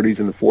in the 30s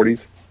and the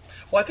 40s?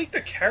 Well, I think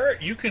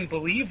you can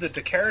believe that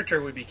the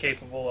character would be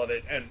capable of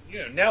it. And,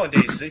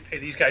 nowadays they pay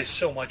these guys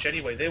so much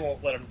anyway, they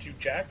won't let them do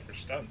jack for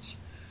stunts.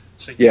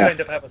 So you end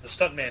up having the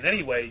stuntman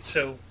anyway,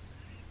 so...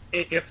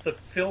 If the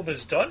film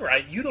is done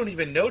right, you don't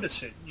even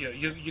notice it.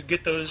 You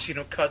get those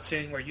cuts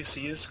in where you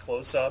see his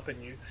close up, and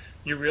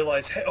you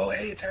realize, hey,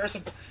 it's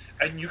Harrison,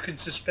 and you can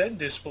suspend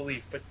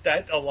disbelief. But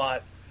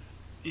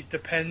it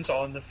depends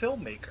on the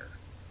filmmaker.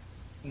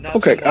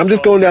 I'm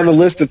just going down the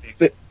list of.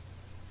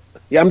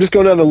 I'm just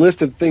going down the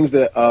list of things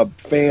that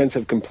fans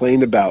have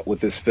complained about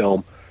with this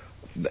film.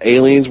 The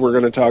aliens we're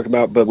going to talk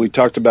about, but we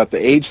talked about the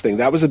age thing.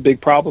 That was a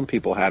big problem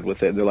people had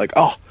with it. They're like,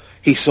 oh.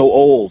 He's so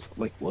old.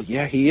 I'm like, well,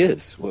 yeah, he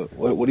is.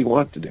 What do you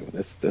want to do?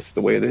 That's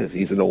the way it is.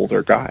 He's an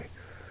older guy.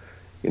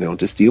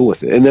 Just deal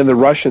with it. And then the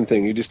Russian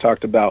thing you just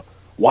talked about.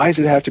 Why does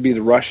it have to be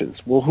the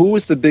Russians? Well, who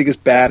was the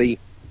biggest baddie?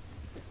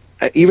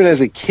 Even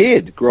as a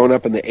kid growing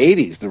up in the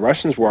 80s, the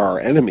Russians were our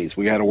enemies.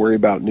 We had to worry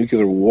about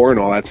nuclear war and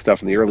all that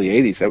stuff in the early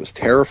 80s. That was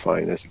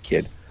terrifying as a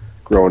kid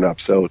growing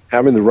up. So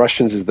having the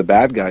Russians as the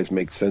bad guys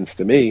makes sense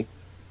to me.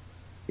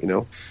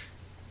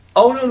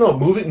 Oh, no.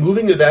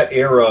 Moving to that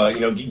era,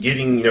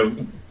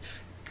 getting,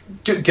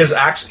 because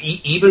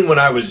actually, even when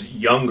I was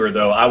younger,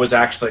 though, I was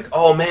actually like,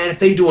 "Oh man, if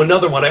they do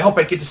another one, I hope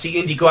I get to see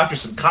Indy go after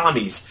some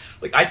commies."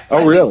 Like,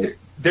 really?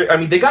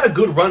 They got a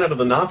good run out of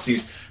the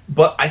Nazis,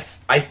 but I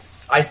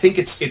think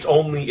it's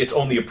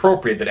only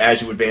appropriate that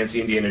as you advance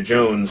Indiana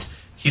Jones,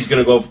 he's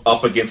going to go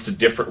up against a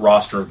different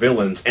roster of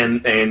villains,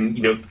 and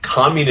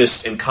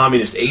communist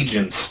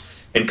agents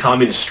and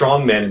communist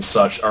strongmen and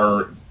such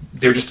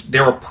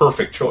they're a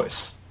perfect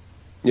choice.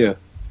 Yeah.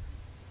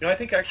 I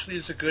think actually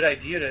it's a good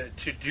idea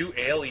to do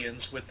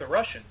aliens with the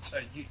Russians.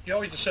 You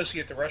always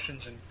associate the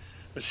Russians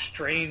with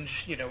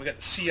strange, we got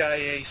the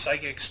CIA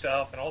psychic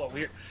stuff and all the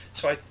weird.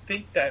 So I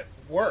think that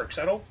works.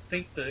 I don't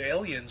think the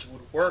aliens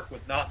would work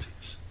with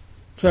Nazis.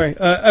 Sorry,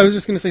 I was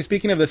just going to say,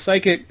 speaking of the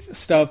psychic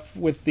stuff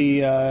with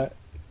the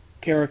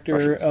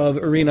character of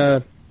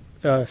Irina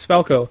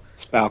Spalko.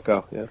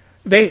 Spalko, yeah.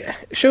 They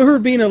show her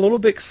being a little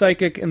bit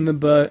psychic in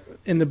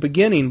the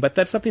beginning, but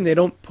that's something they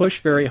don't push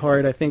very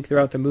hard, I think,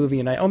 throughout the movie,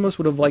 and I almost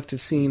would have liked to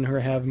have seen her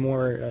have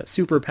more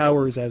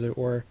superpowers, as it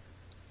were.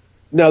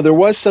 Now, there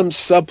was some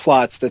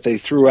subplots that they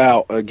threw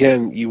out.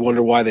 Again, you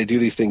wonder why they do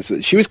these things.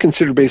 She was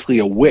considered basically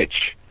a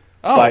witch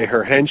by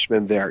her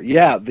henchmen there.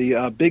 Yeah,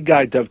 the big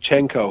guy,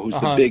 Dovchenko, who's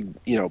the big,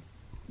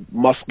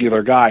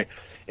 muscular guy.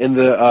 In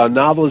the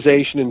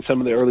novelization and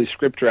some of the early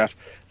script drafts,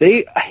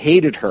 they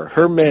hated her.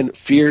 Her men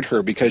feared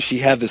her because she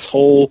had this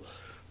whole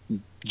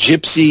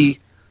gypsy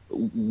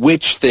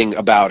witch thing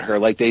about her.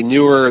 Like, they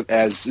knew her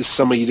as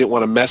somebody you didn't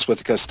want to mess with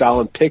because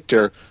Stalin picked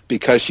her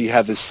because she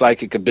had this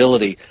psychic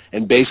ability.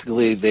 And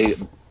basically,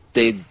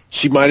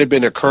 she might have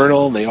been a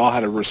colonel, and they all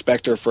had to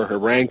respect her for her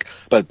rank.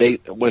 But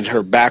when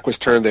her back was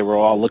turned, they were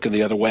all looking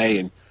the other way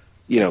and,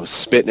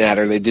 spitting at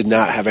her. They did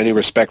not have any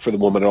respect for the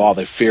woman at all.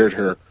 They feared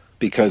her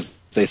because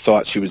they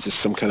thought she was just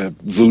some kind of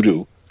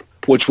voodoo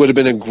which would have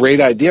been a great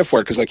idea for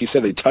her because, like you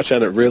said, they touch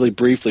on it really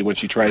briefly when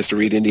she tries to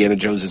read Indiana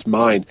Jones's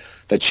mind,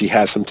 that she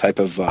has some type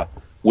of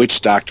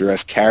witch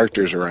doctor-esque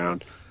characters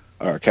around,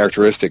 or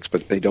characteristics,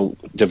 but they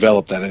don't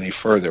develop that any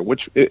further,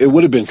 which it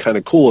would have been kind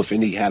of cool if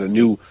Indy had a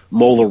new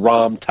Mola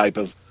Ram type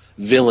of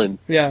villain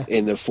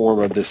in the form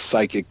of this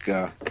psychic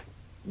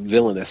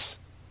villainess.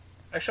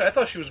 Actually, I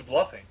thought she was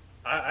bluffing.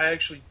 I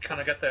actually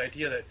kind of got the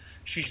idea that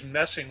she's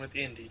messing with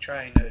Indy,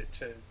 trying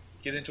to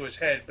get into his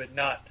head, but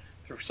not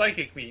through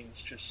psychic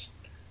means, just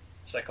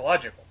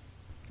psychological.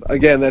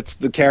 Again, that's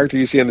the character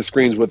you see on the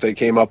screen is what they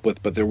came up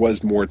with, but there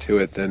was more to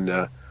it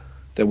than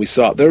we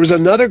saw. There was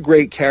another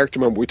great character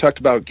moment. We talked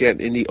about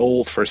getting Indy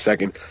old for a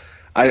second.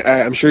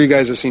 I'm sure you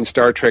guys have seen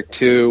Star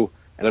Trek II,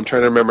 and I'm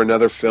trying to remember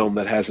another film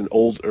that has an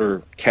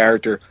older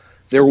character.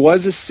 There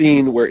was a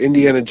scene where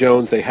Indiana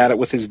Jones, they had it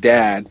with his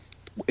dad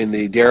in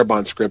the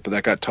Darabont script, but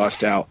that got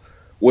tossed out,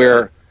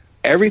 where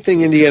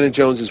everything Indiana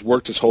Jones has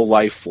worked his whole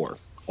life for,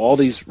 all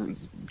these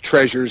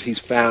treasures he's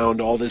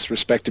found, all this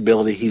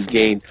respectability he's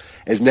gained,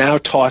 is now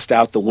tossed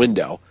out the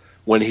window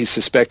when he's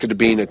suspected of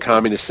being a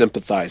communist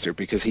sympathizer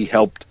because he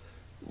helped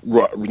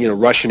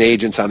Russian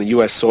agents on the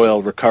U.S.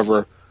 soil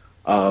recover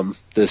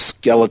the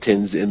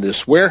skeletons in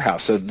this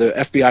warehouse. So the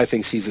FBI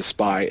thinks he's a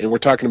spy, and we're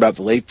talking about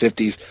the late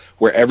 50s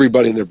where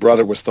everybody and their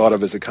brother was thought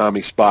of as a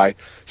commie spy.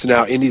 So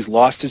now Indy's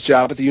lost his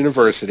job at the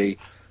university.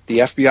 The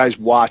FBI's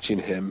watching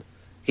him.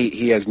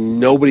 He has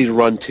nobody to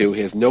run to.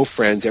 He has no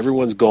friends.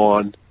 Everyone's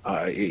gone.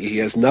 He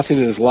has nothing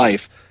in his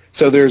life.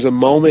 So there's a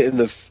moment in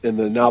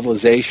the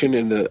novelization,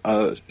 in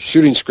the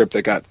shooting script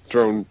that got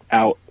thrown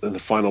out in the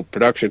final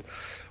production,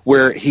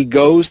 where he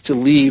goes to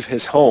leave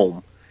his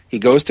home. He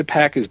goes to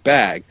pack his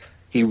bag.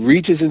 He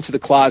reaches into the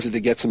closet to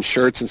get some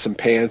shirts and some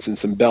pants and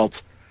some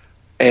belts,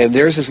 and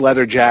there's his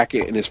leather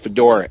jacket and his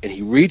fedora, and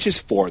he reaches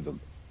for them.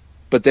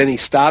 But then he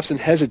stops and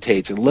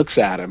hesitates and looks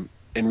at him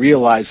and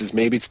realizes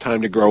maybe it's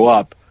time to grow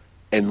up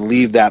and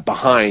leave that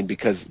behind,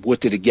 because what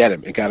did it get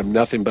him? It got him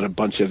nothing but a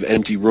bunch of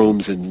empty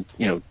rooms and,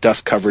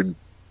 dust-covered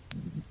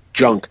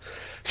junk.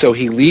 So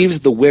he leaves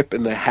the whip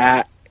and the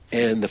hat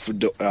and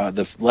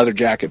the leather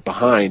jacket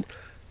behind,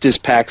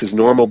 just packs his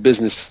normal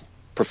business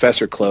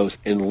professor clothes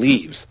and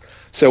leaves.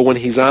 So when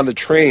he's on the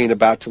train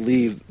about to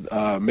leave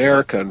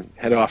America and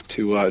head off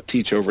to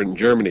teach over in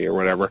Germany or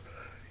whatever,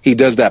 he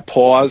does that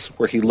pause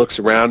where he looks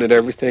around at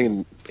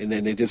everything, and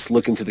then they just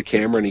look into the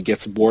camera and he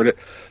gets aboard it.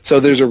 So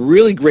there's a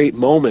really great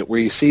moment where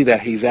you see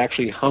that he's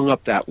actually hung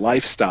up that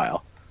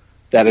lifestyle,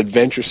 that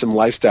adventuresome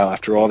lifestyle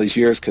after all these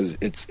years, because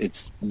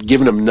it's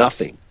given him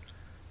nothing.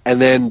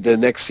 And then the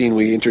next scene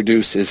we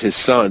introduce is his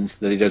son,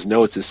 that he doesn't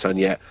know it's his son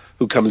yet,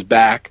 who comes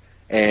back,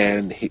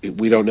 and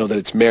we don't know that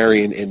it's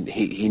Marion, and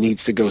he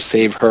needs to go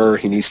save her.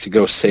 He needs to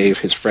go save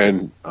his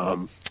friend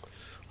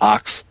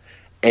Ox.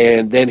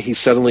 And then he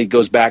suddenly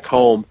goes back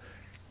home,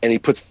 and he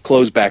puts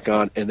clothes back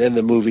on, and then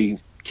the movie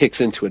kicks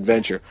into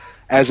adventure.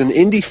 As an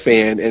Indy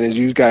fan, and as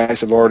you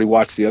guys have already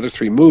watched the other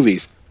three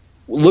movies,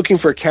 looking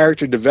for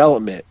character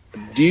development,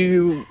 do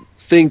you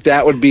think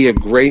that would be a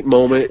great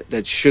moment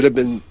that should have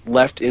been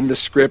left in the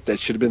script, that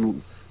should have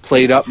been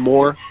played up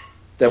more,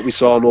 that we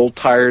saw an old,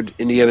 tired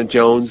Indiana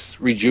Jones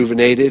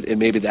rejuvenated, and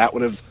maybe that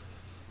would have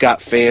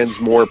got fans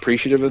more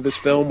appreciative of this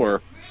film,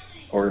 or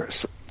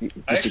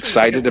just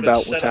excited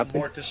about what's happening?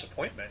 More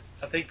disappointment.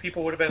 I think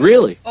people would have been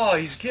really, like, oh,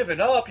 he's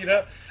given up,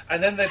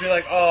 and then they'd be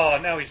like, oh,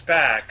 now he's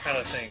back, kind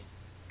of thing.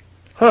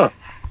 Huh.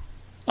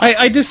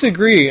 I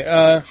disagree.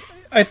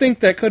 I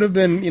think that could have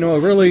been, a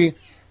really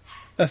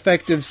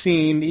effective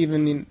scene,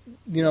 even,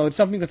 it's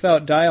something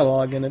without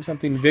dialogue, and it's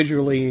something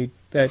visually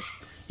that,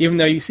 even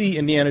though you see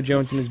Indiana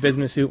Jones in his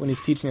business suit when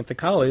he's teaching at the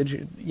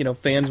college,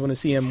 fans want to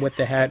see him with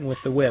the hat and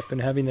with the whip,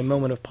 and having the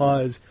moment of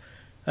pause,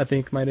 I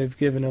think, might have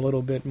given a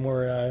little bit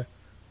more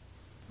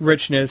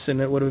richness,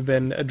 and it would have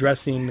been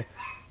addressing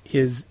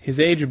his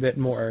age a bit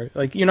more.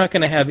 Like, you're not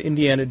going to have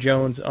Indiana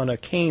Jones on a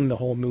cane the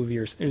whole movie,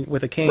 or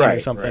with a cane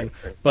or something.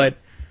 Right. But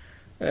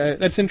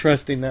that's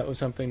interesting. That was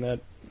something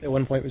that at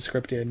one point was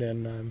scripted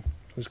and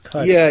was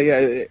cut.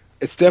 Yeah.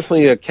 It's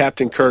definitely a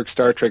Captain Kirk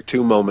Star Trek II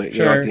moment,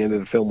 sure, at the end of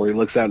the film, where he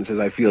looks out and says,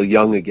 "I feel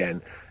young again."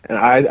 And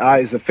I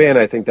as a fan,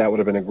 I think that would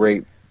have been a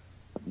great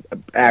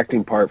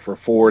acting part for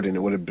Ford, and it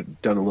would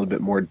have done a little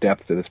bit more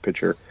depth to this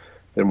picture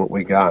than what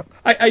we got.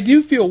 I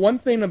do feel one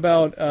thing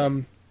about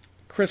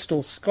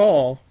Crystal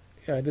Skull,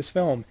 this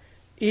film,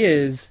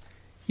 is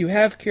you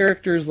have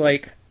characters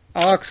like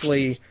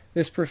Oxley,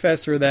 this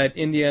professor that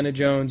Indiana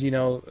Jones,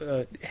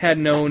 had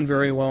known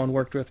very well and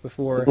worked with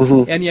before,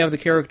 and you have the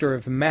character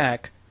of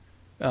Mac,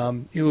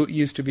 who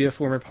used to be a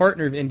former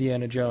partner of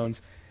Indiana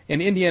Jones.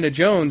 And Indiana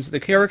Jones,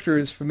 the character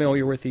is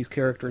familiar with these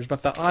characters,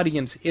 but the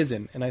audience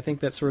isn't, and I think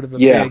that's sort of a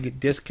big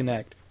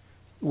disconnect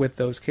with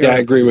those characters. Yeah, I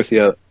agree with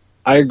you.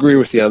 I agree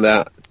with you on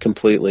that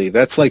completely.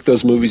 That's like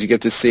those movies you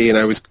get to see, and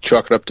I always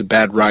chalk it up to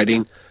bad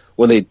writing,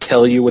 when they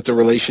tell you what the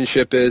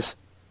relationship is.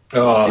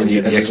 Oh, the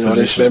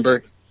exposition.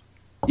 Member.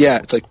 Yeah,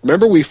 it's like,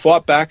 remember we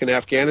fought back in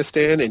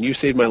Afghanistan, and you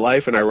saved my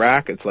life in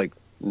Iraq? It's like,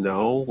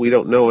 no, we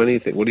don't know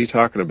anything. What are you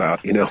talking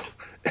about,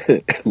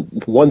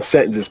 One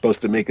sentence is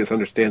supposed to make us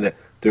understand that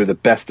they're the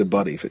best of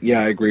buddies. Yeah,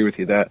 I agree with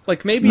you that.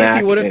 Like maybe Mac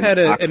if you would have and had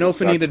Ox an and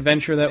opening stuff.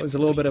 adventure that was a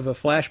little bit of a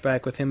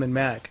flashback with him and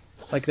Mac,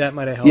 like that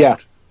might have helped. Yeah.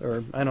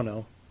 Or I don't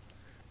know.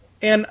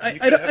 And I You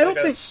could have don't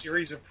like think a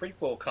series of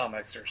prequel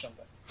comics or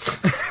something.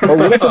 Or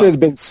what if it had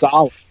been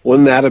solid?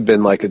 Wouldn't that have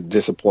been like a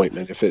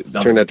disappointment if it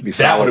turned out to be That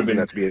solid? would have been-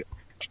 turned out to be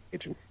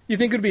agent. you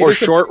think it would be Or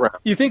short round.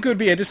 You think it would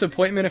be a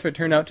disappointment if it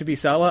turned out to be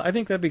Sala? I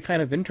think that'd be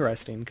kind of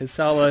interesting because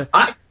Sala.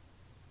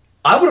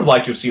 I would have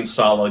liked to have seen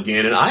Sala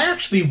again, and I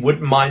actually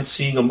wouldn't mind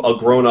seeing a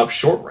grown-up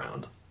short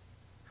round.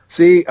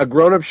 See, a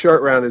grown-up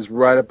short round is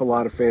right up a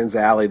lot of fans'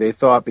 alley. They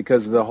thought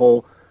because of the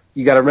whole,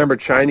 you got to remember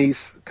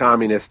Chinese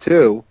communists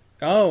too.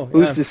 Oh,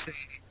 Who's yeah. to say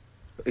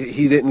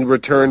he didn't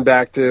return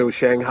back to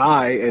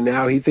Shanghai, and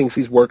now he thinks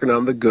he's working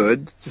on the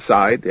good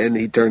side, and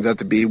he turns out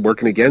to be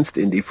working against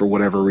Indy for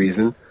whatever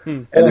reason.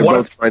 And they're what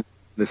both trying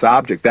this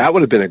object. That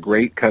would have been a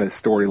great kind of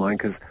storyline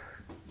because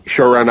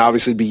short round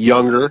obviously would be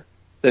younger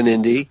than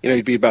Indy. You know,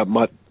 he'd be about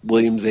Mutt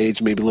Williams'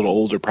 age, maybe a little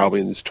older, probably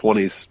in his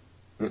 20s.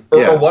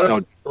 Or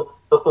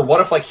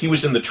what if like he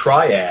was in the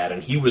triad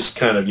and he was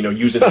kind of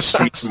using his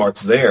street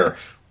smarts there?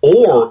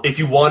 Or if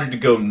you wanted to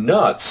go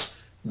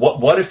nuts,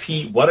 what if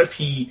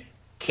he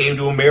came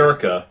to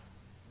America,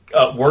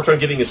 worked on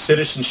getting his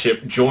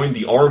citizenship, joined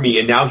the army,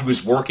 and now he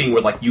was working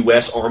with like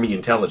U.S. Army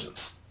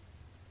intelligence?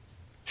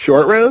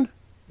 Short round?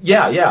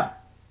 Yeah.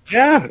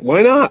 Yeah,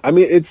 why not? I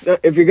mean, it's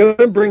if you're going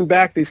to bring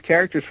back these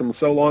characters from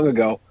so long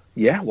ago,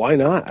 yeah, why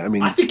not? I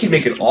mean, I think he'd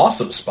make an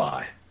awesome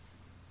spy.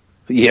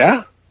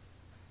 yeah.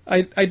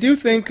 I do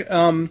think,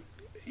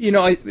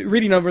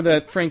 reading over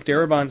that Frank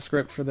Darabont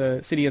script for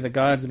the City of the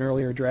Gods, an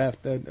earlier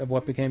draft of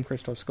what became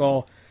Crystal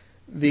Skull,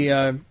 they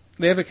have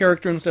a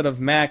character instead of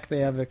Mac. They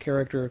have a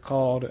character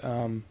called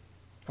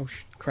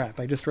crap!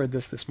 I just read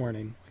this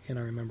morning. I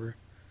cannot remember.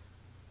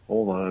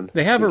 Hold on.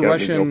 They have a You got me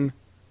Russian.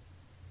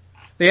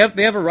 They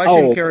have a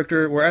Russian Oh.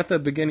 character. Where at the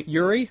beginning,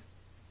 Yuri.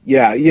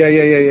 Yeah. they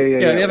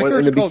have a When-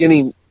 in character the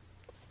beginning,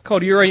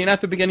 Called Yuri, and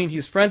at the beginning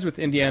he's friends with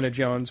Indiana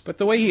Jones, but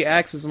the way he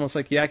acts is almost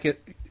like Smirnoff.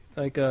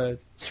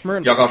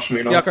 Yakov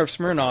Smirnoff. Yakov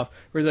Smirnoff,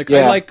 where he's like,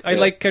 Yeah, I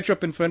like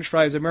ketchup and French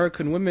fries.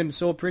 American women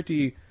so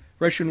pretty.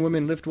 Russian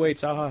women lift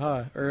weights. Ah ha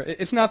ha. Or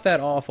it's not that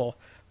awful,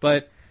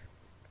 but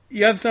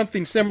you have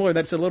something similar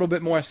that's a little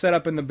bit more set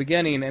up in the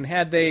beginning. And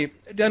had they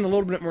done a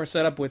little bit more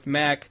setup with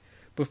Mac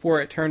before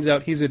it turns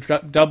out he's a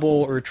double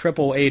or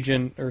triple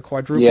agent or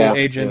quadruple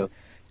agent,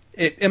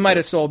 it might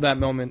have sold that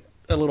moment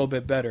a little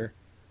bit better.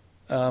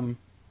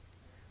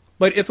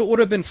 But if it would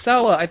have been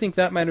Sala, I think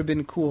that might have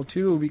been cool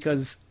too,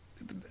 because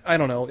I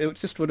don't know, it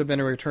just would have been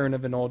a return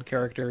of an old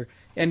character,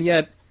 and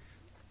yet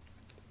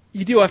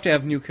you do have to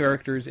have new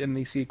characters in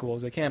these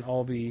sequels. They can't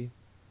all be.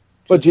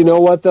 but you know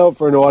what though?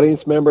 For an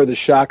audience member, the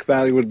shock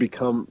value would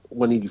become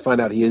when you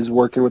find out he is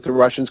working with the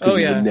Russians because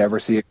you would never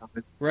see it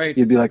coming. Right.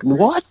 You'd be like,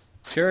 what?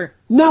 Sure.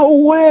 No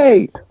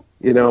way!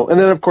 And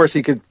then of course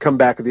he could come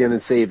back at the end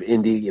and save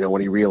Indy. When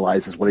he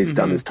realizes what he's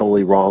done is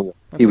totally wrong.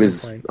 That's he a good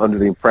was point. under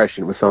the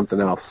impression it was something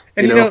else.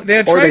 And they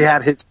had or tried- they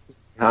had his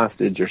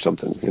hostage or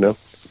something.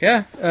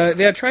 Yeah.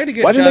 They had tried to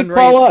get. Why did John they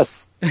call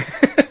Rhys-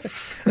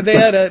 us? They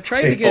had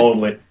tried to If get.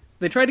 only.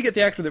 They tried to get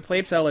the actor that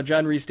played Sala,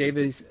 John Rhys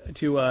Davies,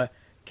 to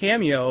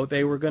cameo.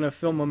 They were going to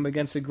film him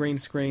against a green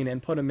screen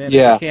and put him in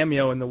a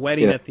cameo in the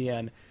wedding at the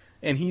end.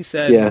 And he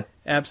said,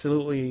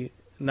 absolutely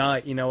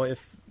not.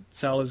 If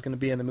Sala's going to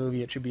be in the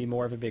movie, it should be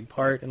more of a big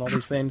part and all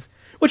these things,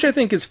 which I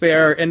think is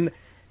fair. And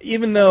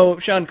even though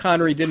Sean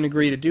Connery didn't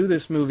agree to do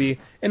this movie,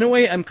 in a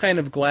way I'm kind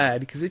of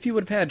glad, because if you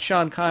would have had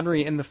Sean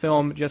Connery in the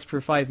film just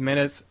for 5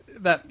 minutes,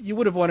 that you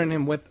would have wanted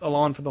him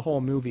along for the whole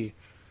movie.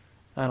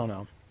 I don't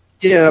know.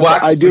 Yeah, Well,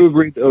 but I do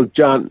agree, though,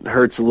 John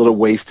Hurt's a little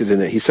wasted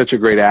in it. He's such a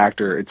great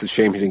actor. It's a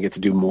shame he didn't get to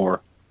do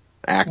more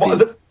acting.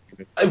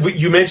 Well,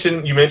 you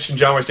mentioned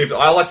John Rhys Davies.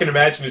 All I can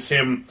imagine is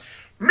him,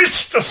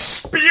 Mr.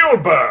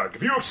 Spielberg.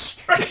 If you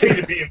expect me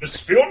to be in this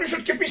film, you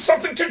should give me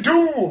something to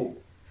do.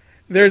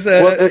 There's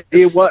a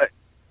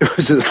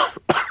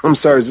I'm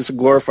sorry, is this a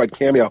glorified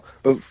cameo?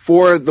 But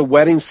for the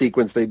wedding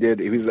sequence they did,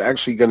 he was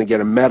actually going to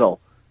get a medal,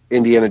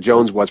 Indiana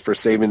Jones was, for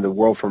saving the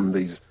world from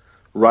these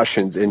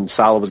Russians, and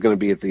Sala was going to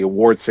be at the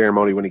award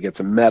ceremony when he gets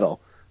a medal,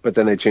 but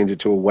then they changed it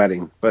to a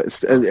wedding. But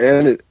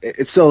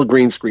it's still a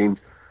green screen,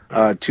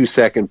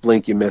 2-second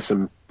blink, you miss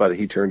him, but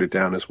he turned it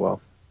down as well.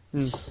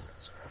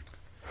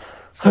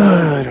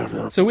 I don't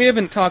know. So we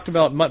haven't talked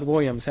about Mutt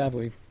Williams, have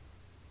we?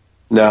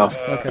 No.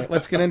 Okay,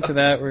 let's get into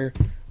that. We're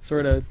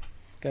sort of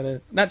got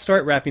to not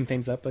start wrapping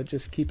things up, but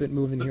just keep it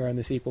moving here on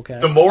the sequel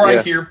cast. The more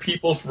I hear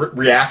people's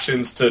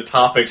reactions to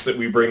topics that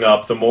we bring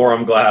up, the more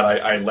I'm glad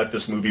I let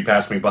this movie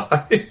pass me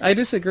by. I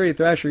disagree,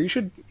 Thrasher. You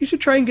should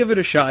try and give it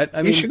a shot. I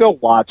mean, You should go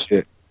watch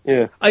it.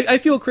 Yeah. I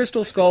feel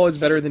Crystal Skull is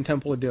better than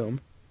Temple of Doom.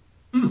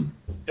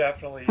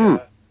 Definitely.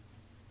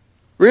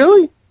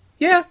 Really?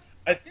 Yeah.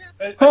 I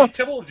think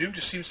Temple of Doom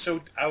just seems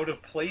so out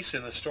of place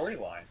in the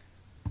storyline.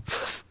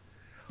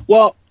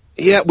 Well,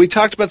 yeah, we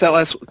talked about that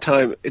last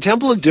time.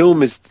 Temple of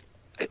Doom is...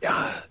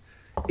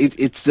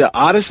 it's the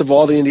oddest of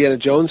all the Indiana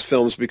Jones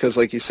films because,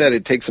 like you said,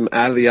 it takes him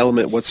out of the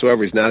element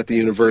whatsoever. He's not at the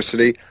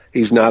university.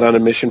 He's not on a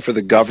mission for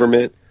the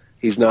government.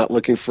 He's not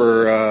looking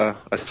for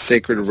a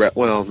sacred,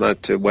 well,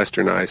 not to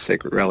westernize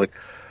sacred relic.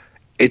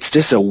 It's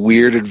just a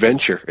weird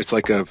adventure. It's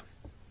like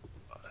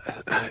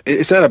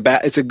it's not a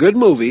bad, it's a good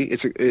movie.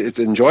 It's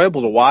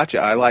enjoyable to watch.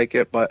 I like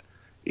it, but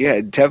yeah,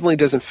 it definitely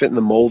doesn't fit in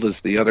the mold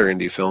as the other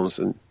indie films.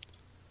 And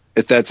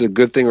if that's a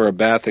good thing or a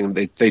bad thing,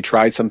 they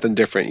tried something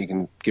different. You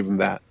can give them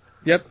that.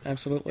 Yep,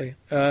 absolutely.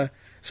 So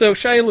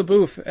Shia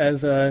LaBeouf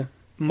as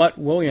Mutt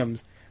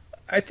Williams.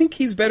 I think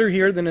he's better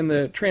here than in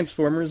the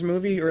Transformers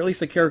movie, or at least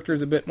the character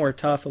is a bit more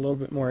tough, a little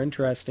bit more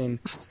interesting.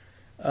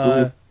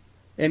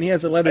 And he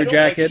has a leather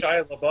jacket. I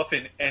don't like Shia LaBeouf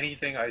in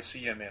anything I see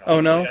him in. Honestly.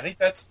 Oh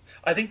no!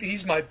 I think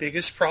he's my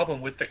biggest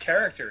problem with the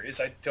character. Is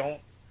Shia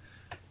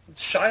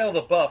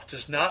LaBeouf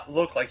does not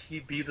look like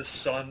he'd be the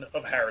son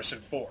of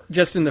Harrison Ford.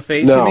 Just in the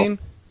face, no. You mean?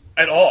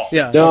 At all?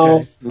 Yeah. No,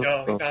 okay.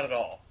 No, not at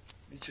all.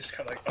 He's just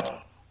kind of like,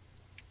 oh.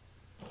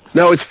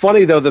 No, it's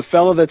funny though. The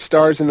fellow that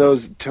stars in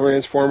those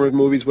Transformers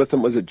movies with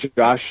him, was it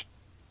Josh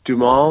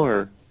Duhamel,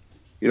 or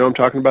you know what I'm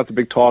talking about, the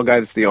big tall guy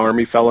that's the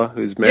army fella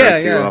who's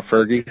married to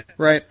Fergie?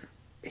 Right.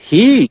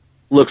 He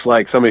looks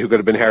like somebody who could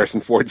have been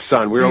Harrison Ford's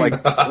son. We were like,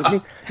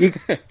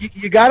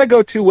 you got to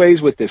go two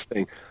ways with this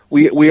thing.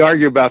 We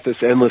argue about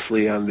this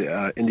endlessly on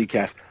the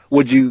IndieCast.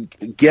 Would you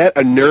get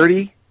a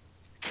nerdy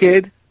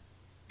kid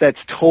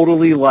that's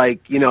totally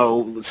like,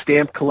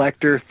 stamp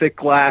collector, thick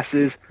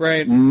glasses,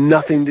 right,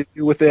 nothing to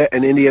do with it,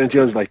 and Indiana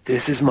Jones is like,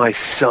 this is my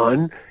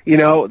son?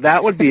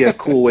 That would be a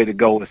cool way to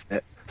go with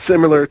it.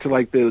 Similar to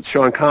like the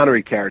Sean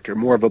Connery character,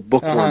 more of a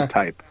bookworm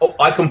type. Oh,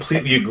 I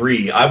completely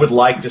agree. I would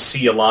like to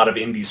see a lot of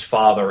Indy's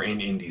father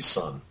in Indy's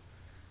son.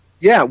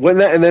 Yeah, and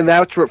then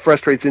that's what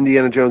frustrates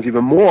Indiana Jones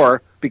even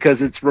more,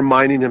 because it's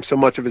reminding him so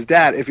much of his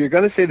dad. If you're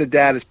going to say the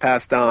dad is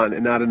passed on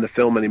and not in the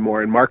film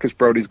anymore, and Marcus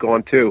Brody's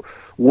gone too,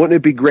 wouldn't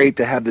it be great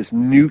to have this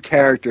new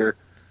character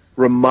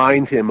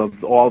remind him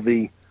of all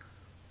the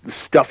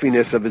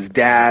stuffiness of his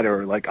dad?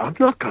 Or like, I'm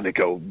not going to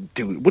go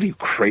do, what are you,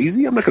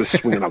 crazy? I'm not going to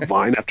swing on a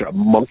vine after a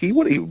monkey.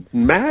 What are you,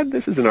 mad?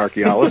 This isn't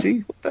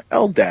archaeology. What the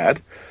hell,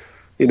 Dad?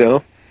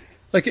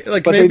 Like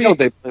but maybe, they don't.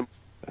 They blame.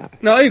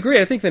 No, I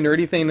agree. I think the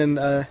nerdy thing in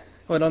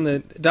on the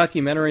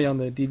documentary on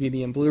the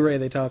DVD and Blu-ray,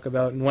 they talk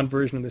about in one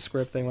version of the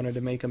script they wanted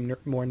to make him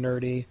more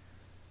nerdy,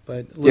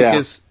 but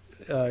Lucas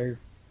it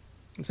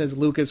says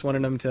Lucas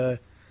wanted him to,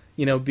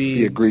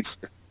 be a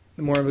greaser,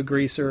 more of a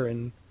greaser,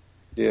 and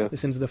the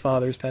sins of the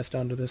fathers passed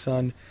on to the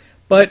son.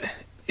 But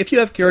if you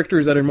have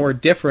characters that are more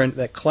different,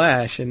 that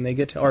clash, and they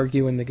get to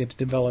argue and they get to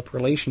develop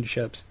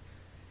relationships,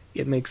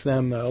 it makes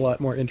them a lot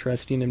more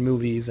interesting in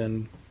movies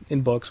and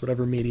in books,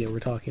 whatever media we're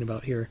talking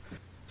about here.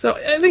 So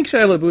I think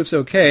Shia LaBeouf's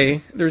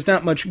okay. There's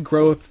not much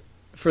growth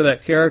for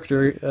that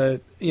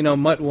character.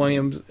 Mutt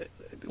Williams,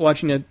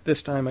 watching it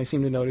this time, I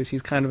seem to notice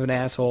he's kind of an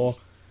asshole.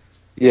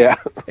 Yeah.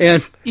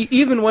 And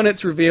even when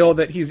it's revealed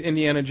that he's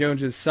Indiana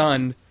Jones'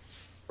 son,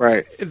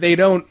 right? They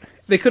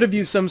could have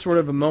used some sort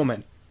of a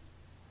moment.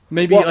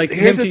 Maybe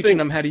him teaching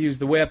them how to use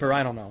the whip, or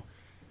I don't know.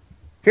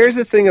 Here's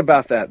the thing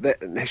about that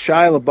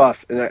Shia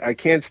LaBeouf, and I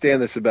can't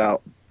stand this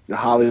about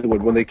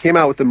Hollywood. When they came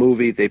out with the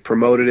movie, they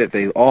promoted it.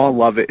 They all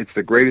love it. It's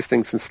the greatest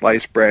thing since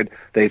sliced bread.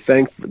 They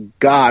thank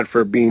God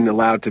for being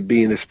allowed to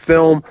be in this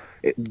film.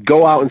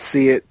 Go out and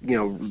see it.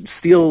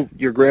 Steal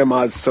your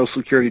grandma's Social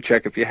Security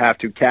check if you have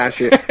to,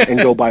 cash it, and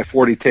go buy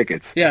 40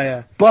 tickets.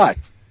 Yeah. But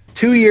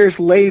 2 years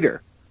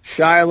later,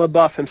 Shia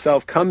LaBeouf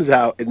himself comes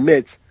out,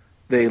 admits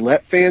they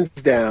let fans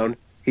down.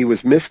 He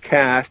was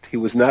miscast. He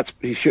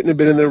shouldn't have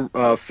been in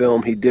the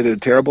film. He did a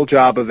terrible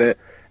job of it,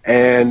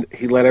 and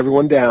he let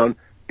everyone down.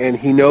 And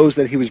he knows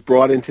that he was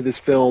brought into this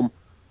film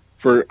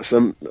for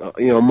some,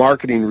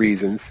 marketing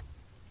reasons,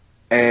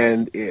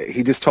 and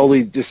he just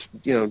totally just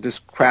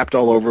crapped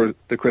all over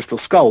the Crystal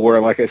Skull. Where,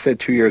 like I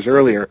said 2 years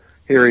earlier,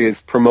 here he is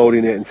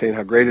promoting it and saying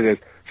how great it is.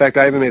 In fact,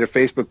 I even made a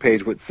Facebook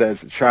page which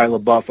says Shia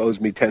LaBeouf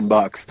owes me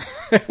 $10.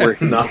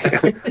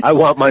 Where I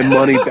want my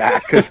money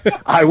back because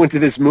I went to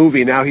this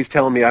movie. Now he's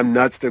telling me I'm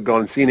nuts to go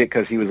and seen it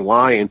because he was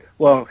lying.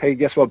 Well, hey,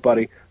 guess what,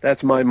 buddy?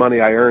 That's my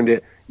money. I earned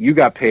it. You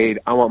got paid.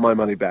 I want my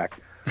money back.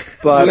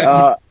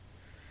 But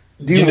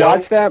do you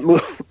watch that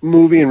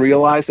movie and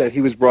realize that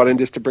he was brought in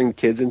just to bring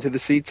kids into the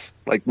seats?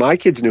 Like, my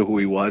kids knew who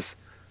he was.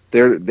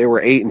 They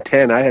were 8 and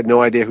 10. I had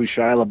no idea who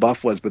Shia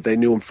LaBeouf was, but they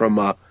knew him from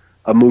a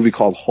movie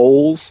called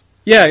Holes.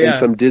 Yeah.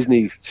 Some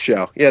Disney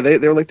show. Yeah, they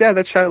were like, Dad,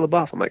 that's Shia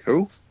LaBeouf. I'm like,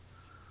 who?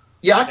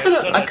 Yeah, I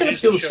kind of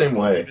feel the same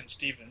way. Even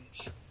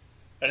Stevens.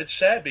 And it's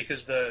sad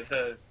because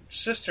the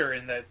sister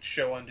in that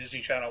show on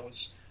Disney Channel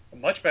was a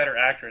much better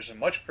actress and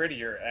much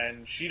prettier,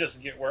 and she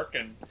doesn't get work,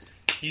 and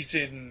he's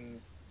in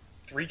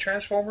 3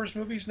 Transformers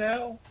movies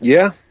now.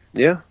 Yeah.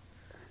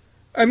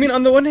 I mean,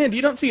 on the one hand,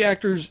 you don't see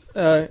actors,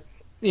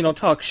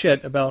 talk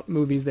shit about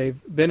movies they've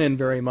been in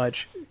very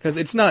much, because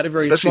it's not a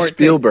very especially smart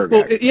Spielberg.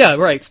 thing. Well, yeah,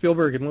 right,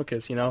 Spielberg and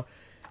Lucas,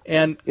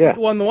 And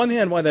on the one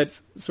hand, why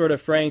that's sort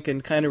of frank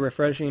and kind of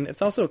refreshing,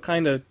 it's also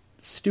kind of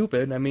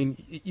stupid. I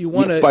mean, you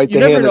want to... Bite the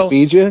hand that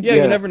feeds you? Yeah,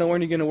 you never know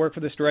when you're going to work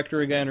for this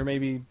director again, or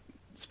maybe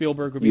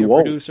Spielberg would be a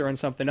producer on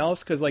something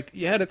else, because,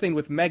 you had a thing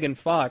with Megan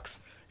Fox,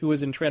 who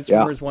was in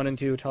Transformers 1 and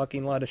 2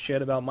 talking a lot of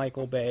shit about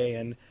Michael Bay,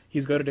 and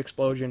he's good at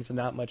explosions and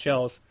not much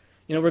else.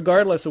 You know,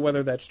 regardless of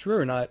whether that's true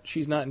or not,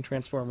 she's not in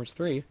Transformers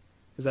 3.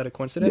 Is that a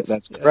coincidence? Yeah,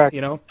 that's correct.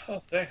 You know?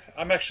 Oh,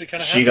 I'm actually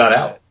kind of She got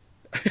out.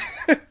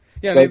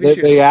 Yeah, maybe they,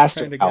 she was they asked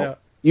trying her to get out. out.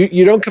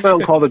 You don't come out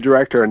and call the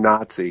director a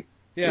Nazi.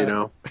 Yeah. You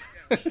know,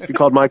 if you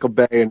called Michael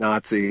Bay a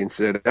Nazi and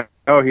said,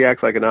 "Oh, he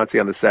acts like a Nazi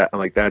on the set," I'm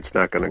like, "That's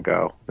not going to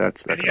go.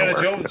 That's not going to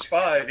Indiana work." Jones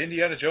 5.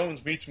 Indiana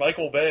Jones meets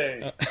Michael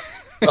Bay.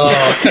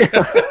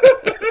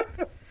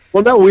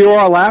 Well, no, we were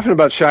all laughing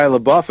about Shia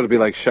LaBeouf. It'll be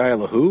like,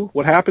 Shia LaWho?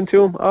 What happened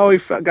to him? Oh, he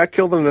got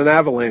killed in an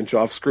avalanche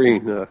off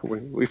screen.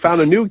 We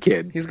found a new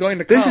kid. He's going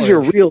to college. This is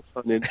your real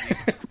son.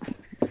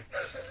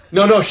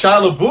 No,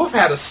 Shia LaBeouf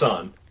had a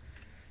son.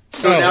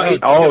 So now he's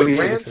got a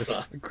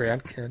grandson.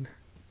 Grandkid.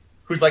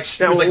 Who's like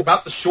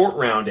about the short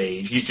round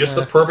age. He's just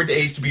the perfect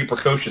age to be a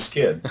precocious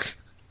kid.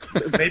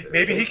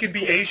 Maybe he could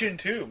be Asian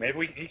too.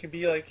 Maybe he can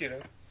be like,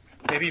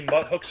 maybe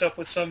Mutt hooks up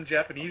with some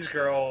Japanese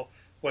girl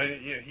when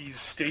he's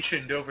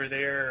stationed over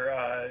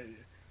there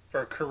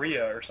for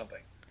Korea or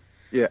something.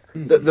 Yeah.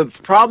 The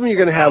problem you're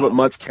going to have with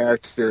Mutt's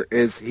character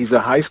is he's a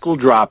high school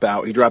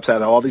dropout. He drops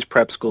out of all these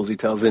prep schools, he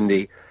tells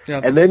Indy.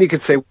 Yep. And then you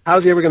could say,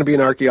 how's he ever going to be an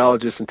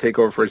archaeologist and take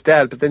over for his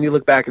dad? But then you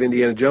look back at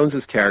Indiana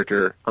Jones's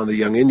character on the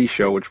Young Indy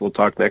show, which we'll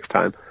talk next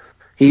time.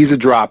 He's a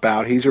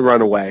dropout. He's a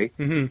runaway.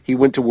 Mm-hmm. He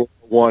went to World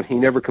War I. He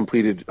never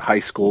completed high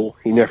school.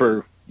 He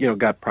never,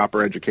 got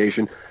proper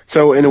education.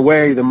 So in a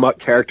way, the Mutt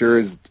character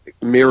is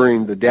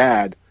mirroring the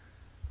dad.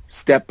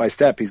 Step by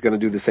step, he's going to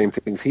do the same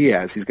things he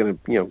has. He's going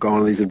to, go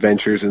on these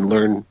adventures and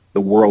learn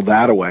the world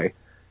that way.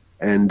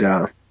 And,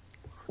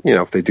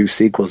 if they do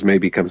sequels,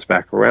 maybe he comes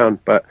back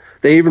around. But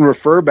they even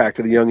refer back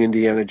to the Young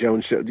Indiana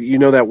Jones show. You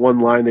know that one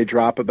line they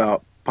drop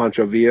about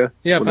Pancho Villa?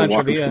 Yeah,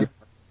 Pancho Villa.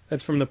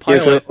 That's from the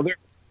pilot. Yeah,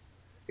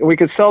 so we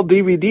could sell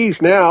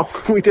DVDs now.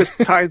 We just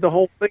tied the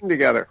whole thing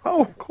together.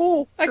 Oh,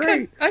 cool. I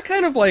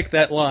kind of like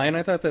that line.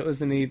 I thought that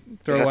was a neat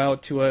throw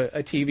out to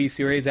a TV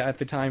series that at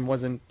the time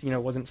wasn't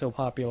so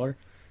popular.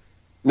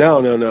 No.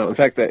 In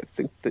fact, I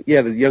think that,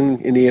 the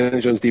Young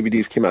Indiana Jones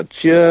DVDs came out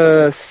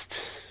just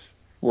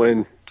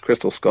when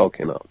Crystal Skull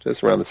came out,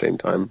 just around the same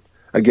time.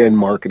 Again,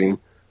 marketing.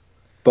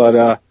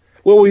 But,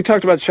 we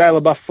talked about Shia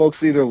LaBeouf.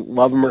 Folks either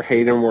love him or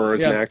hate him or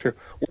as an actor.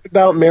 What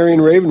about Marion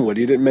Ravenwood?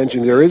 You didn't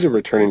mention there is a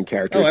returning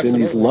character. It's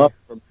Indy's love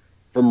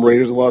from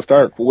Raiders of the Lost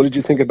Ark. What did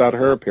you think about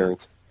her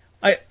appearance?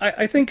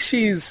 I think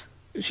she's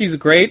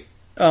great.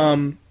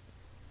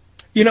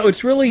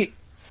 It's really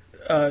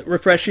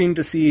refreshing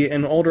to see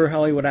an older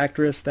Hollywood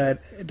actress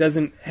that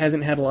hasn't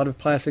had a lot of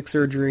plastic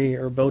surgery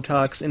or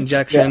Botox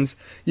injections.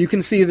 Yeah. You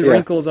can see the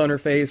wrinkles on her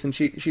face, and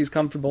she's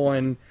comfortable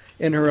in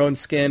her own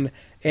skin.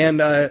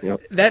 And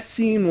that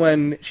scene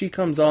when she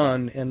comes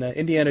on and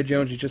Indiana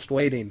Jones is just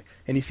waiting,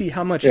 and you see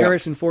how much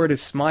Harrison Ford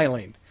is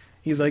smiling.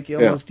 He's like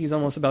he's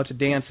almost about to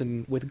dance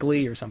with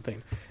glee or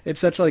something. It's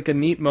such like a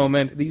neat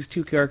moment. These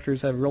two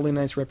characters have really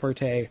nice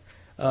repartee.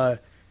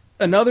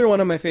 Another one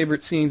of my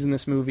favorite scenes in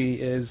this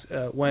movie is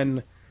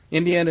when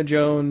Indiana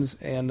Jones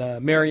and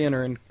Marion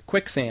are in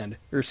quicksand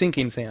or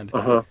sinking sand.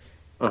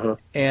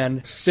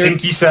 And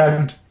sinky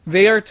sand.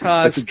 They are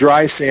tossed. It's a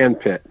dry sand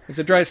pit.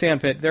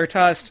 They're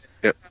tossed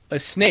a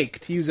snake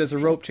to use as a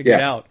rope to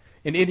get out.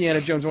 And Indiana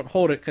Jones won't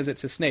hold it because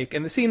it's a snake.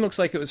 And the scene looks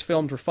like it was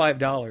filmed for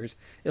 $5.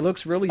 It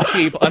looks really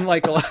cheap,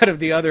 unlike a lot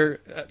of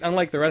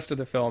unlike the rest of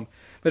the film.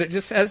 But it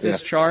just has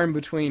this charm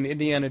between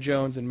Indiana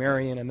Jones and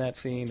Marion in that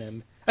scene.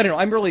 And I don't know.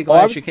 I'm really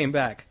glad she came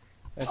back.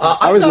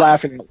 I was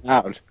laughing out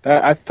loud.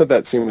 I thought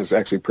that scene was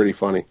actually pretty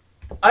funny.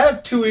 I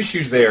have two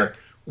issues there.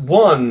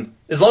 One,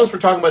 as long as we're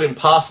talking about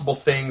impossible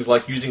things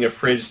like using a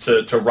fridge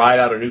to ride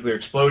out a nuclear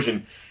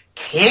explosion,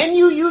 can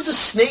you use a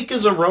snake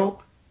as a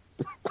rope?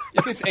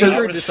 If it's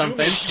anchored to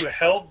something. You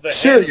held the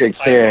sure you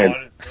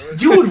can.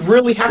 You would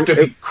really have to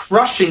be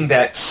crushing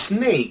that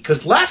snake,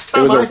 because last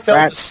time I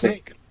felt a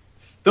snake,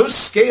 those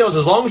scales,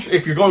 as long as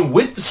if you're going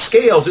with the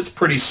scales, it's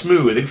pretty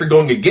smooth. If you're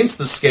going against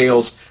the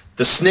scales,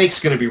 the snake's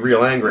going to be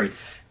real angry.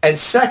 And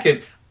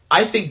second,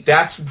 I think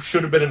that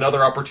should have been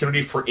another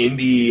opportunity for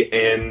Indy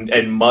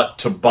and Mutt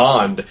to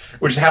bond,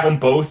 which is have them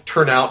both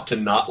turn out to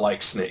not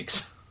like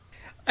snakes.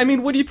 I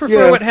mean, would you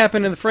prefer what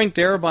happened in the Frank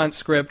Darabont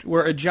script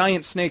where a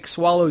giant snake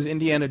swallows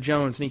Indiana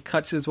Jones and he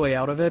cuts his way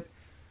out of it?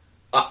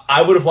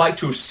 I would have liked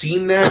to have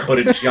seen that, but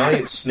a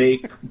giant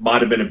snake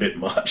might have been a bit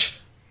much.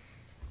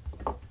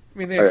 I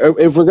mean,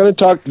 if we're going to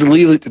talk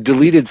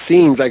deleted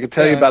scenes, I could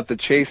tell you about the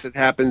chase that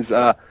happens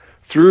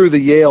through the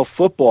Yale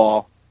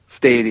football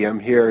stadium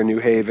here in New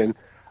Haven.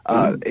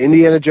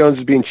 Indiana Jones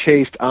is being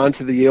chased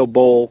onto the Yale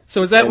Bowl.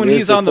 So is that when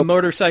he's on the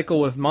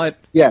motorcycle with Mutt?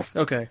 Yes.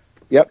 Okay.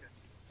 Yep.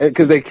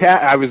 Because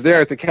I was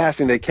there at the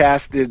casting. They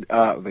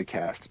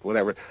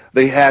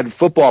had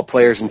football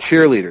players and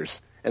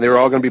cheerleaders, and they were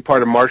all going to be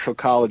part of Marshall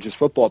College's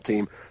football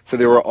team. So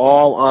they were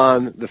all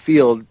on the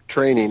field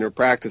training or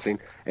practicing.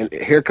 And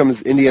here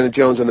comes Indiana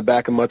Jones on the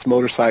back of Mutt's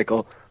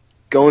motorcycle,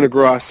 going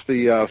across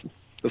the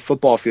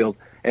football field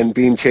and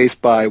being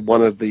chased by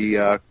one of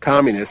the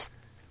communists,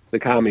 the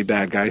commie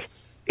bad guys.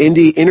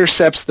 Indy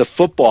intercepts the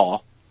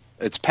football.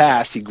 It's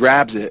passed. He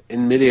grabs it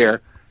in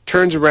midair,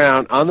 turns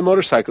around on the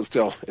motorcycle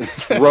still and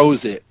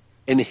throws it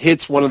and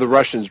hits one of the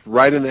Russians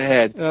right in the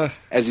head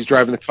as he's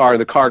driving the car,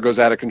 and the car goes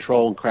out of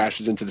control and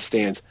crashes into the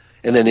stands,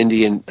 and then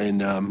Indy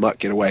and Mutt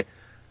get away.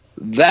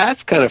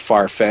 That's kind of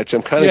far-fetched.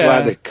 I'm kind of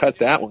glad they cut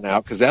that one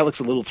out, because that looks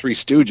a little Three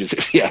Stooges,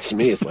 if you ask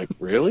me. It's like,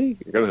 really?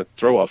 You're going to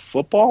throw a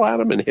football at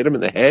him and hit him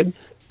in the head?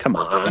 Come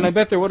on. And I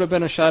bet there would have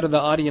been a shot of the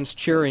audience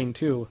cheering,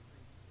 too.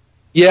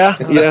 Yeah,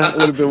 it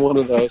would have been one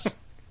of those.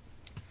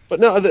 But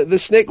no, the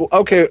snake,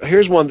 okay,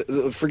 here's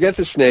one. Forget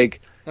the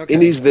snake. Okay.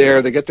 Indy's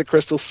there. They get the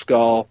crystal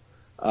skull.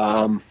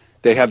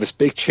 They have this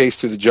big chase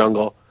through the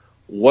jungle.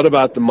 What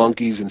about the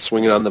monkeys and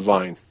swinging on the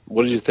vine?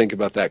 What did you think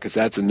about that? Because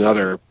that's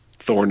another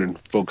thorn in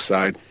folks'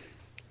 side.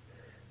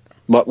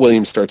 Mutt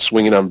Williams starts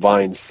swinging on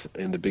vines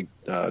in the big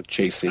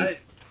chase scene.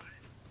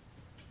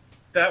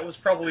 That was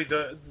probably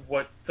the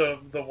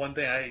one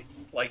thing I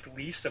liked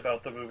least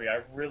about the movie.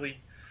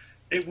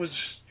 It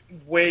was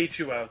way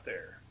too out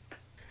there.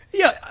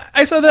 Yeah,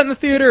 I saw that in the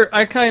theater.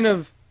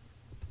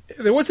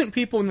 There wasn't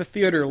people in the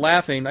theater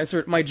laughing.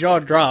 My jaw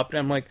dropped.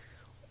 I'm like,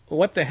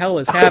 what the hell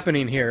is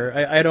happening here?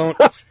 I don't.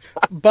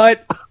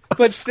 But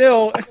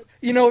still,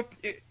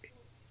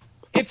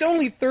 it's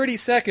only 30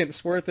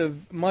 seconds worth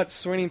of Mutt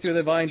swinging through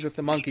the vines with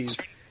the monkeys.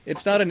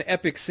 It's not an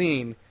epic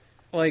scene.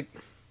 Like,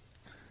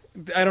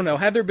 I don't know.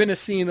 Had there been a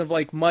scene of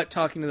like Mutt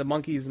talking to the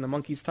monkeys and the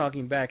monkeys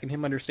talking back and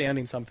him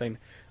understanding something,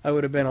 I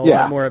would have been a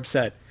lot more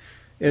upset.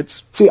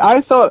 See,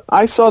 I thought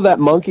I saw that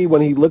monkey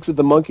when he looks at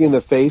the monkey in the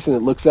face and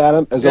it looks at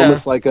him as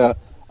almost like a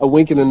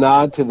wink and a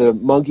nod to the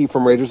monkey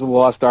from Raiders of the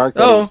Lost Ark.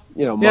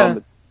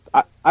 Mom.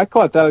 I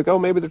caught that. I go,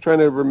 maybe they're trying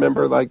to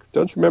remember, like,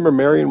 don't you remember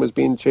Marion was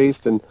being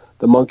chased and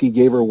the monkey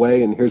gave her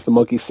away, and here's the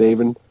monkey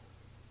saving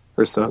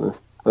her son.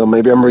 Well,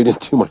 maybe I'm reading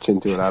too much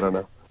into it. I don't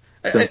know.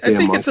 I think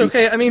monkeys. It's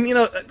okay. I mean,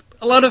 a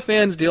lot of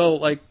fans deal,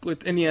 like,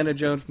 with Indiana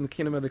Jones and the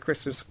Kingdom of the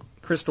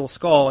Crystal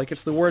Skull, like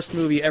it's the worst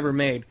movie ever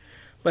made.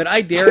 But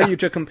I dare you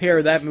to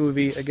compare that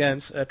movie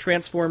against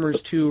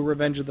Transformers 2: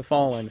 Revenge of the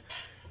Fallen.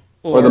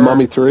 Or The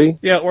Mummy 3?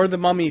 Yeah, or The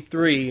Mummy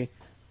 3.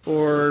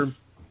 Or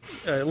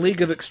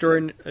League of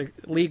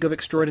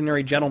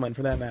Extraordinary Gentlemen,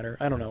 for that matter.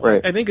 I don't know.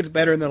 Right. I think it's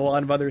better than a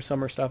lot of other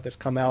summer stuff that's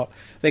come out.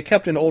 They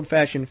kept an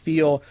old-fashioned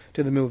feel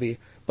to the movie.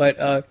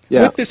 But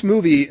with this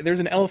movie,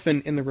 there's an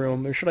elephant in the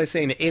room, or should I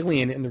say an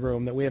alien in the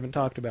room that we haven't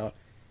talked about.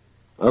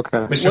 Okay.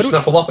 Mr.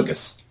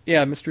 Snuffleupagus.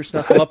 Yeah, Mr.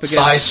 Snuffleupagus.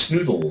 Cy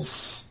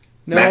Snoodles.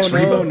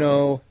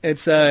 No.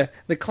 It's the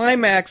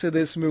climax of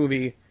this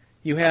movie.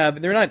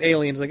 They're not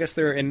aliens. I guess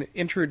they're an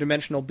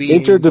interdimensional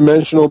beings.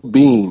 Interdimensional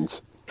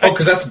beings. Oh,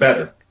 because that's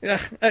better.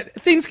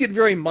 Things get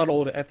very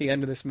muddled at the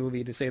end of this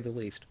movie, to say the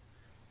least.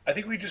 I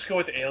think we just go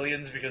with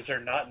aliens because they're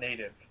not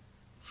native.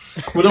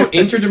 Well, no,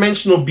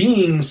 interdimensional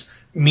beings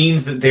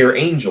means that they're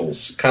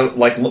angels, kind of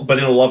like, but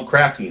in a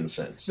Lovecraftian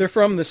sense. They're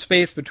from the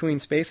space between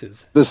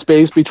spaces. The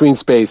space between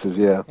spaces,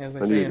 yeah. As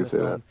they say in the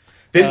film.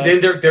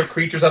 Then they're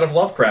creatures out of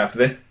Lovecraft.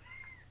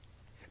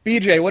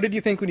 BJ, what did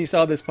you think when you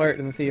saw this part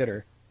in the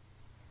theater?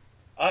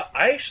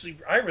 I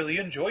really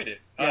enjoyed it.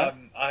 Yeah.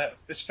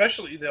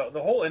 Especially the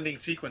whole ending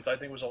sequence. I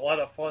think was a lot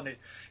of fun. It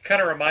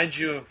kind of reminds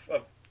you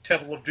of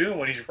Temple of Doom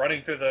when he's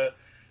running through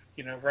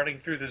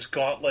this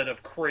gauntlet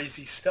of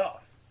crazy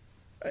stuff.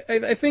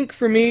 I think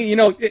for me,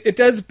 it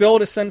does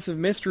build a sense of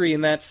mystery in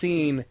that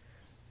scene.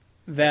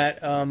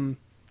 That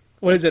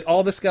what is it?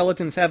 All the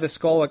skeletons have a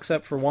skull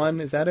except for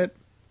one. Is that it?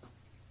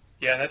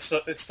 Yeah, it's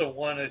the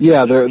one.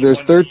 Yeah,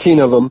 there's 13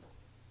 of them.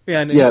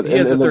 Yeah, he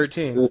has a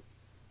 13.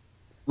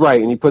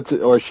 Right, and he puts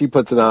it, or she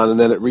puts it on, and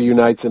then it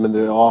reunites them, and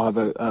they all have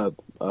a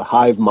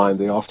hive mind.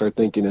 They all start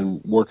thinking and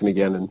working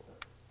again,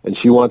 and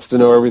she wants to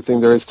know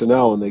everything there is to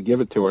know, and they give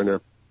it to her, and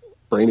her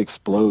brain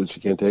explodes. She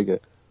can't take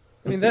it.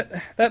 I mean,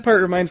 that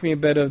part reminds me a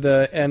bit of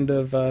the end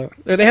of...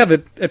 they have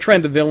a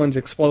trend of villains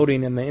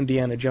exploding in the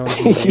Indiana Jones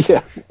movies.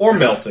 Yeah. Or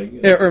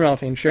melting. Yeah, or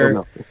melting, sure. Or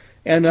melting.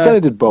 And, she kind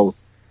of did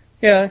both.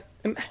 Yeah,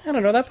 and I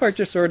don't know, that part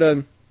just sort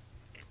of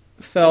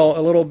fell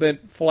a little bit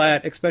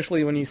flat,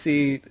 especially when you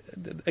see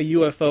a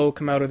UFO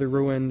come out of the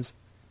ruins.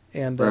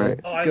 And right.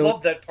 I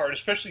love that part,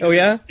 especially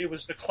because it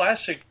was the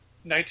classic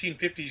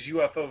 1950s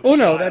UFO Oh,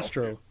 no, style. that's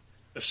true.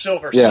 The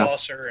silver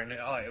saucer, and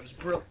it was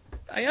brilliant.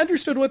 I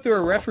understood what they were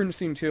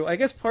referencing to. I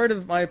guess part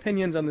of my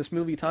opinions on this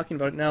movie, talking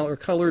about it now, are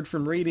colored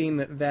from reading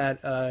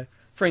that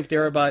Frank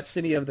Darabont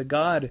City of the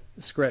God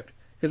script.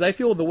 Because I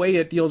feel the way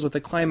it deals with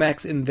the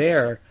climax in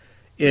there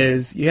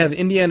is you have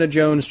Indiana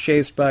Jones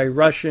chased by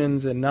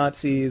Russians and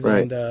Nazis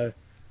and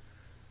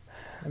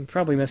I'm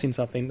probably missing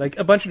something. Like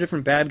a bunch of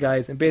different bad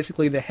guys, and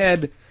basically the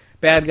head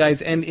bad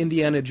guys and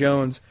Indiana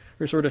Jones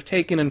are sort of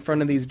taken in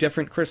front of these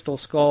different crystal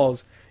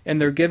skulls,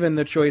 and they're given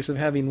the choice of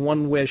having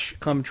one wish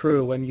come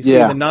true. And you see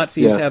the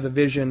Nazis have a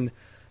vision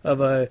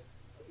of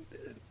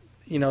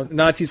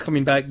Nazis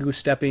coming back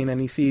goose-stepping,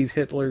 and he sees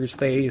Hitler's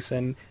face,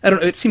 and I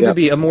don't know, it seemed to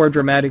be a more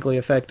dramatically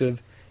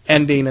effective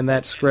ending in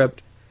that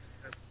script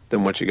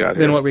than what you got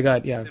than what we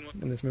got,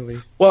 in this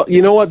movie. Well,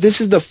 you know what?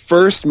 This is the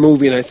first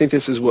movie, and I think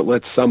this is what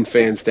lets some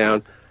fans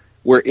down,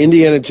 where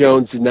Indiana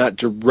Jones did not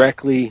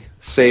directly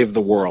save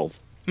the world.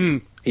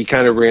 He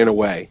kind of ran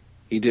away.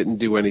 He didn't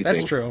do anything.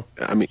 That's true.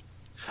 I mean,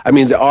 I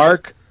mean, the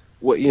Ark,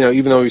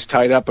 even though he's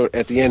tied up,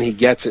 at the end he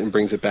gets it and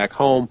brings it back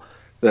home.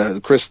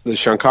 The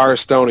Shankara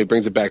Stone, he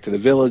brings it back to the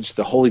village.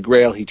 The Holy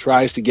Grail, he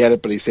tries to get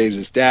it, but he saves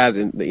his dad,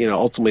 and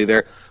ultimately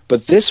there.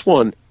 But this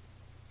one,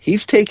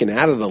 he's taken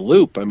out of the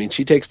loop. I mean,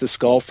 she takes the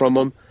skull from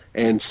him,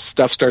 and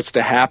stuff starts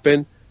to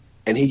happen,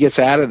 and he gets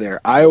out of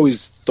there. I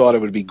always thought it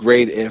would be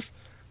great if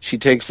she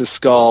takes the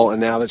skull, and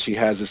now that she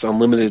has this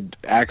unlimited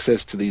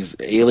access to these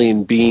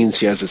alien beings,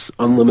 she has this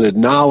unlimited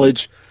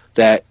knowledge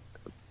that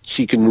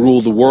she can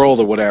rule the world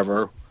or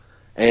whatever.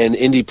 And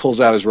Indy pulls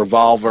out his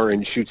revolver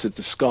and shoots at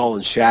the skull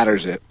and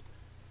shatters it,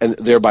 and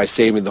thereby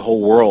saving the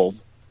whole world,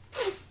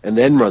 and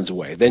then runs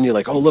away. Then you're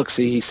like, oh, look,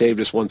 see, he saved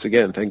us once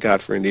again. Thank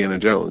God for Indiana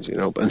Jones,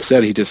 But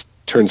instead, he just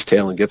turns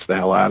tail and gets the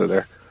hell out of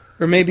there.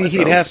 Or maybe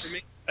he'd have...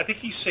 I think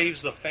he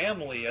saves the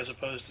family as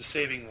opposed to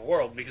saving the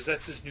world, because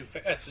that's his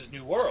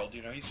new world.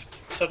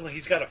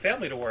 He's got a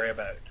family to worry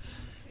about.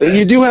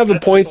 You do have a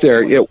point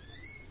there. Yeah,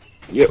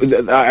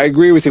 I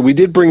agree with you. We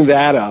did bring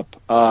that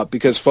up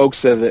because folks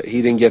said that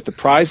he didn't get the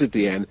prize at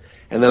the end,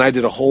 and then I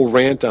did a whole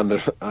rant on the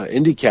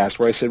IndyCast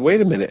where I said,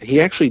 wait a minute,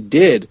 he actually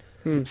did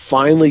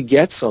finally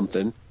get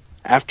something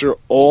after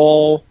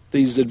all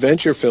these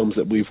adventure films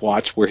that we've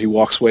watched where he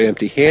walks away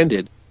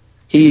empty-handed.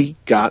 He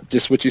got,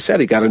 just what you said,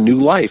 he got a new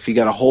life. He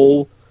got a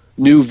whole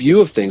new view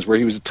of things where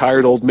he was a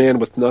tired old man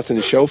with nothing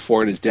to show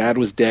for, and his dad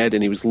was dead,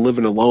 and he was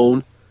living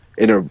alone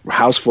in a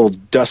house full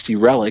of dusty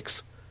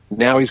relics.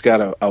 Now he's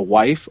got a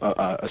wife,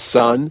 a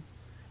son,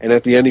 and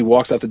at the end he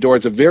walks out the door.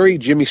 It's a very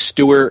Jimmy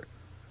Stewart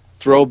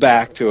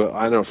throwback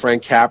to,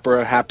 Frank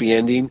Capra, happy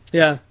ending.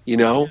 Yeah.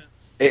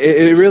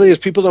 It really is.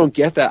 People don't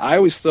get that. I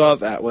always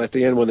thought that at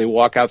the end when they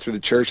walk out through the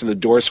church and the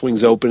door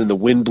swings open and the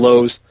wind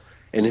blows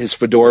and his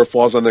fedora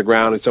falls on the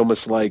ground, it's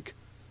almost like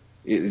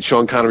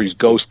Sean Connery's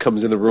ghost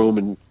comes in the room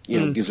and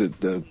gives it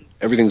the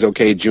everything's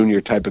okay junior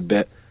type of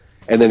bit.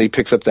 And then he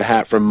picks up the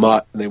hat from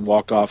Mutt, and they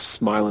walk off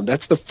smiling.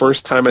 That's the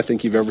first time I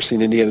think you've ever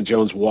seen Indiana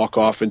Jones walk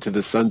off into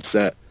the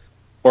sunset,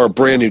 or a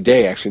brand new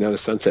day, actually, not a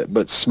sunset,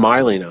 but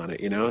smiling on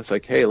it. It's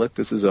like, hey, look,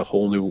 this is a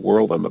whole new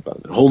world I'm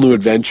about, a whole new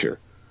adventure.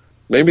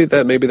 Maybe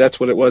that's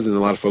what it was, and a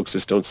lot of folks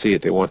just don't see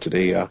it. They wanted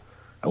a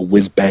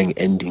whiz-bang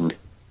ending.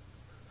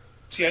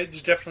 See, it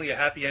was definitely a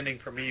happy ending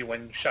for me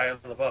when Shia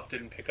LaBeouf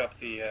didn't pick up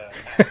the...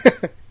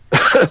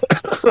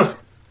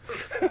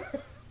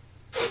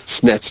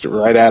 Snatched it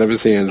right out of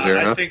his hands there.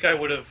 I think I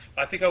would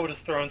have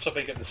thrown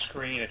something at the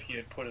screen if he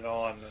had put it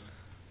on.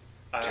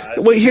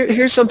 Wait,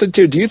 here's something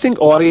too. Do you think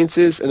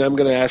audiences, and I'm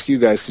going to ask you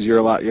guys because you're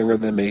a lot younger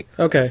than me,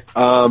 okay,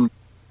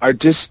 are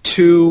just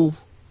too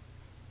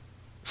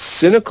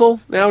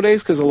cynical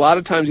nowadays? Because a lot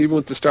of times, even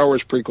with the Star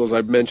Wars prequels,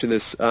 I've mentioned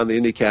this on the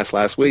IndyCast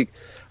last week.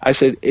 I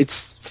said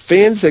it's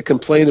fans that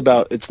complain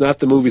about it's not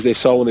the movies they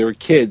saw when they were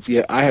kids.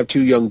 Yeah, I have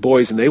two young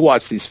boys, and they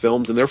watch these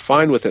films, and they're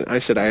fine with it. I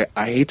said,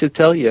 I hate to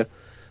tell you,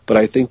 but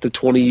I think the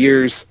 20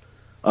 years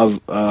of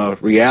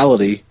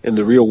reality in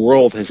the real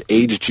world has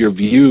aged your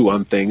view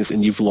on things,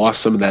 and you've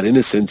lost some of that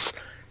innocence,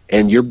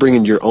 and you're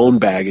bringing your own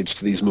baggage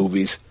to these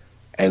movies,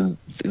 and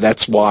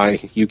that's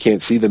why you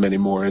can't see them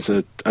anymore as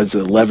an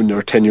 11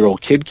 or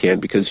 10-year-old kid can,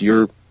 because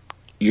you're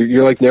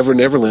like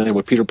Neverland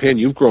with Peter Pan.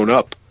 You've grown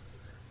up,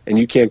 and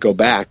you can't go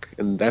back,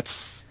 and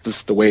that's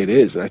just the way it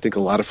is. And I think a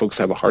lot of folks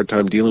have a hard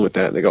time dealing with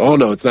that. And they go, "Oh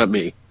no, it's not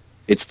me.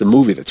 It's the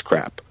movie that's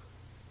crap."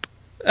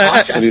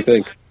 What do you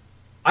think?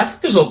 I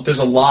think there's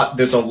a lot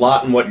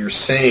in what you're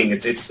saying.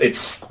 It's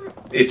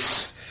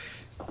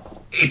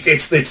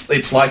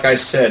like I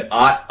said.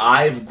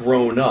 I've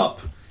grown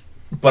up,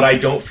 but I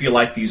don't feel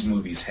like these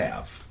movies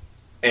have,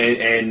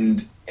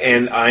 and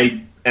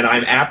I'm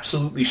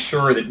absolutely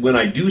sure that when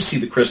I do see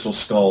the Crystal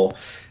Skull,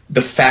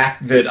 the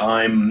fact that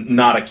I'm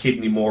not a kid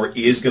anymore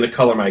is going to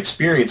color my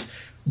experience.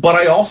 But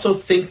I also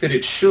think that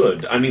it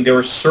should. I mean, there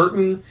are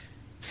certain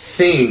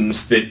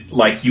things that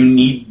like you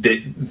need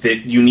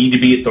that you need to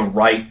be at the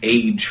right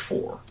age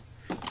for,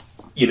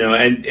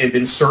 and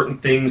then certain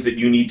things that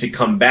you need to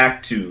come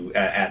back to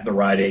at the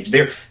right age.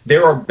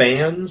 There are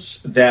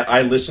bands that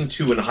I listened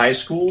to in high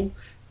school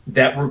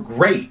that were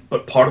great,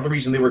 but part of the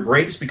reason they were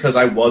great is because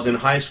I was in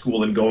high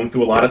school and going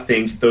through a lot of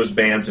things that those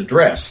bands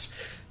addressed.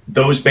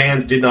 Those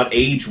bands did not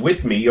age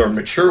with me or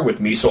mature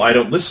with me, so I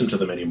don't listen to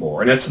them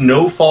anymore. And that's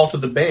no fault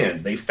of the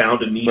bands. They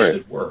found a niche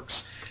that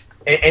works.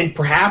 And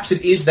perhaps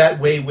it is that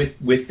way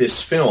with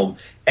this film.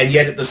 And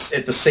yet at the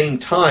same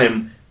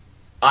time,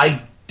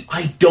 I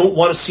don't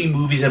want to see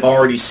movies I've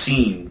already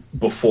seen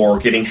before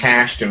getting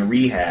hashed and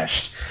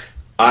rehashed.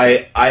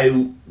 I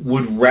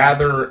would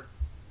rather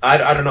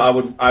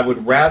I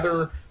would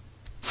rather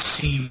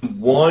see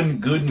one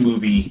good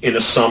movie in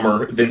a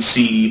summer than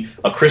see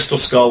a Crystal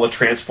Skull, a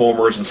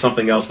Transformers, and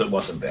something else that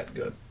wasn't that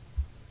good.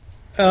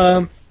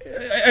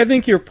 I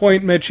think your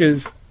point, Mitch,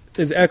 is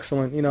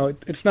excellent.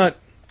 It's not,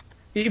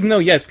 even though,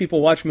 yes,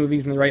 people watch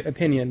movies in the right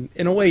opinion,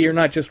 in a way you're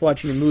not just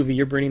watching a movie,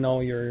 you're bringing all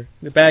the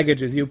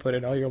baggage, as you put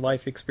it, all your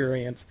life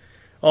experience.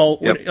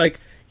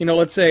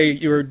 Let's say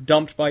you were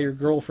dumped by your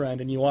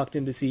girlfriend and you walked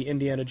in to see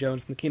Indiana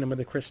Jones and the Kingdom of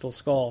the Crystal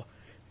Skull.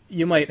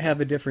 you might have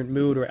a different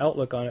mood or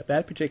outlook on it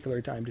that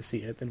particular time to see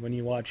it than when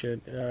you watch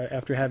it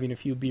after having a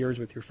few beers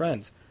with your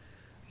friends.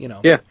 You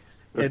know. Yeah.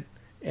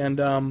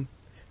 And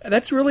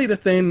that's really the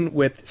thing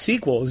with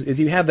sequels is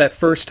you have that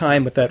first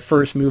time with that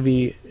first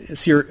movie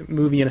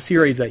in a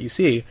series that you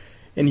see,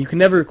 and you can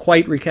never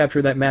quite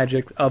recapture that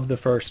magic of the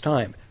first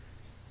time.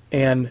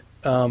 And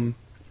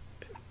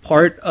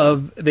part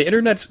of the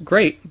internet's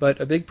great, but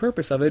a big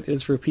purpose of it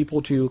is for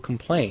people to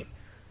complain.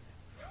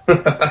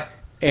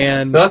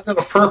 And that's not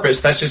a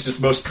purpose. That's just its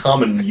most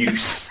common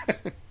use.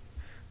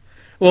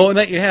 Well, and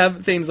that you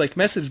have things like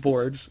message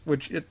boards,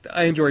 which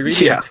I enjoy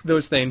reading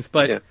those things,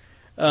 but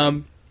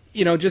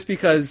just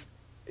because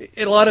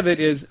a lot of it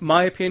is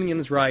my opinion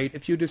is right.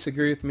 If you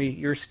disagree with me,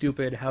 you're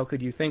stupid. How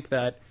could you think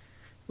that?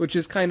 Which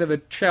is kind of a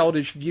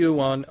childish view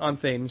on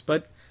things,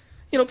 but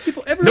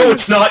people. No,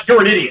 it's not.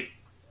 You're an idiot.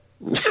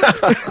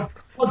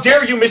 How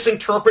dare you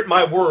misinterpret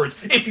my words?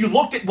 If you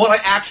looked at what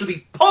I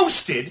actually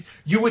posted,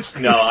 you would.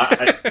 No,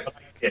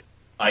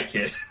 I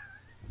kid.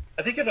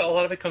 I think a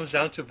lot of it comes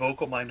down to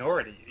vocal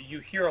minority. You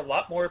hear a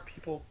lot more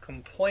people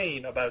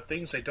complain about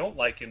things they don't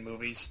like in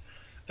movies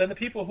than the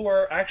people who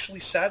are actually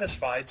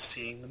satisfied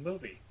seeing the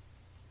movie.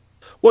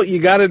 Well, you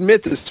got to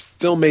admit this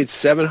film made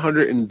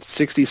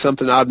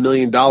 $760-something odd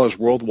million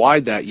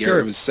worldwide that year. Sure.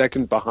 It was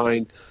second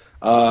behind.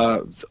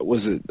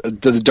 Was it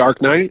The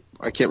Dark Knight?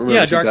 I can't remember.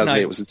 Yeah, 2008 Dark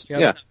Knight. was it?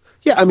 Yep.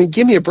 Yeah. I mean,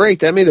 give me a break.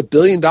 That made $1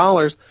 billion.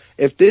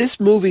 If this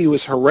movie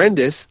was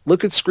horrendous,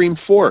 look at Scream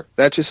 4.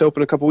 That just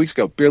opened a couple weeks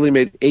ago. Barely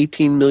made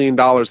 $18 million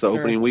the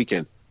opening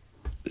weekend.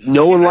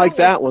 No one liked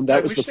that one.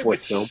 That was the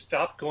fourth film.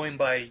 Stop going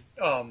by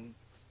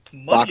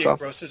money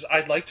grosses.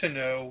 I'd like to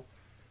know,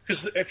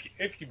 because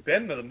if you've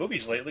been to the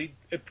movies lately,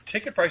 if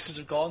ticket prices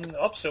have gone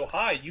up so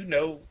high,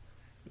 of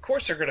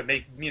course they're going to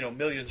make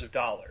millions of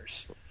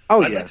dollars.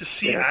 I'd like to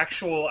see I'd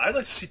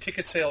like to see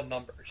ticket sale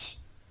numbers.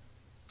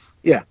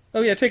 Yeah.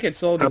 Oh yeah, tickets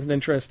sold is an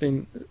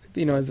interesting,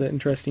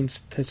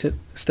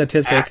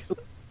 statistic.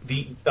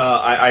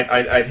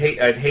 I'd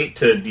hate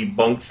to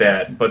debunk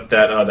that, but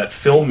that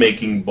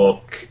filmmaking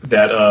book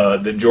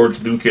that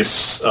George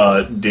Lucas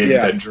did,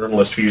 that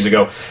journalist a few years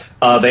ago,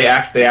 they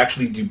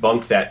actually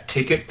debunked that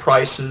ticket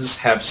prices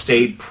have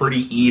stayed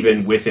pretty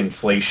even with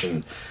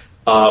inflation.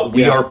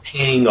 We are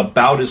paying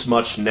about as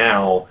much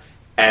now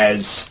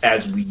as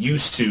we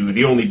used to.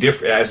 The only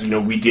difference, as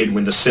we did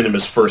when the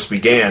cinemas first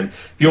began,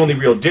 the only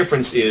real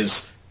difference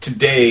is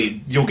today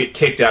you'll get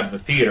kicked out of the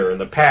theater. In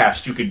the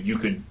past, you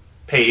could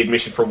pay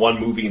admission for one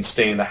movie and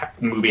stay in the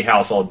movie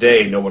house all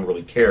day. No one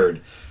really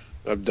cared.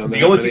 I've done that.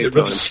 The only thing that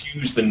really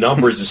skews the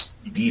numbers is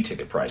CD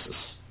ticket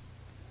prices.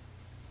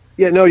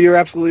 Yeah, no, you're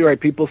absolutely right.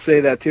 People say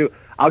that too.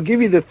 I'll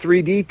give you the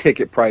 3D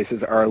ticket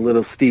prices are a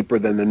little steeper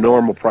than the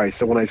normal price.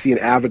 So when I see an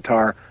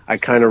Avatar, I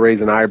kind of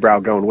raise an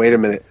eyebrow going, wait a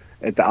minute.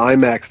 At the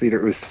IMAX theater,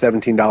 it was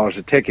 $17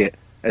 a ticket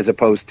as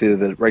opposed to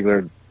the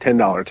regular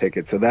 $10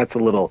 ticket. So that's a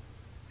little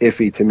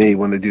iffy to me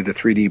when they do the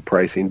 3D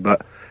pricing.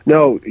 But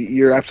no,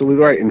 you're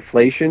absolutely right.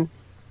 Inflation.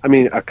 I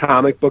mean, a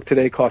comic book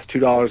today costs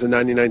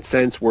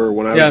 $2.99, where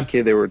when I was a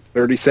kid they were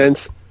 30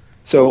 cents.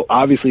 So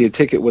obviously a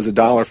ticket was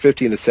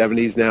 $1.50 in the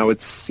 70s. Now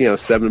it's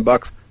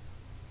 $7.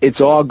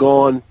 It's all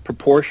gone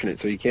proportionate.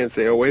 So you can't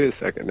say, oh, wait a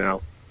second now.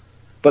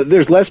 But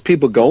there's less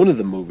people going to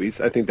the movies.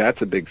 I think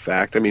that's a big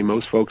fact. I mean,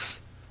 most folks.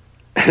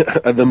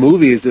 The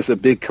movie is just a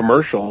big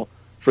commercial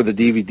for the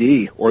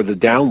DVD or the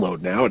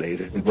download nowadays.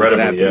 It's a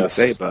sad thing to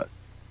say, but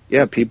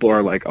yeah, people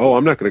are like, "Oh,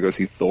 I'm not going to go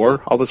see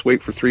Thor. I'll just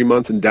wait for 3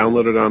 months and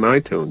download it on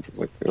iTunes."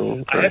 Like,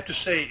 okay. I have to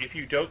say, if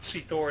you don't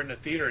see Thor in the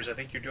theaters, I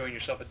think you're doing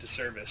yourself a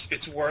disservice.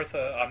 It's worth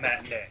a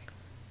matinee.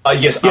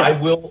 Yes, I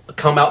will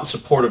come out in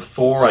support of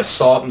Thor. I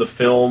saw it in the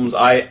films.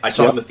 I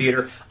saw it in the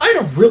theater. I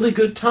had a really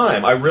good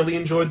time. I really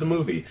enjoyed the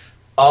movie.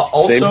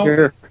 Same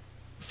here.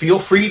 Feel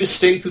free to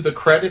stay through the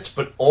credits,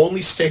 but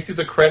only stay through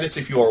the credits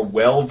if you are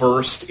well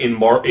versed in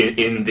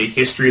the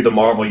history of the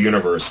Marvel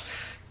Universe.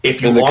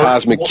 If you in the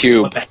Cosmic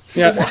Cube.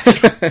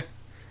 Yeah.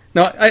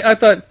 No, I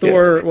thought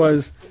Thor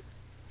was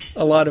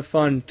a lot of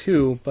fun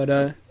too,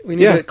 but we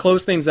need to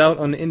close things out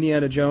on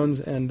Indiana Jones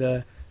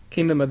and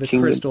Kingdom of the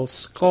Crystal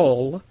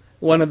Skull,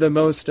 one of the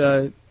most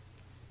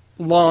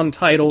long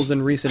titles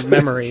in recent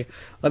memory,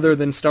 other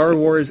than Star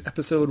Wars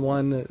Episode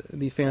 1,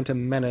 The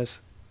Phantom Menace.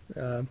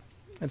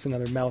 That's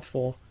another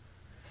mouthful.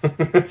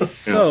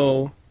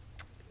 So,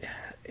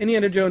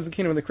 Indiana Jones and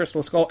Kingdom of the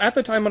Crystal Skull. At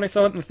the time when I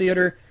saw it in the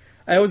theater,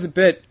 I was a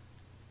bit...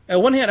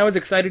 On one hand, I was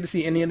excited to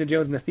see Indiana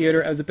Jones in the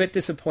theater. I was a bit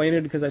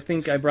disappointed because I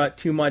think I brought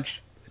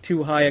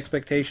too high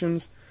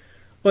expectations.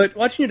 But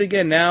watching it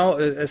again now,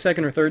 a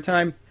second or third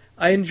time,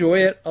 I enjoy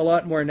it a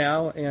lot more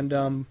now,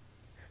 and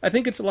I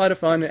think it's a lot of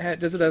fun.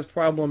 Does it have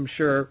problems?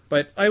 Sure,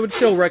 but I would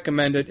still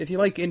recommend it. If you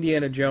like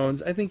Indiana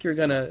Jones, I think you're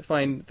going to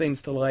find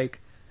things to like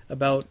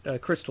about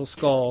Crystal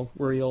Skull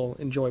where you'll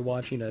enjoy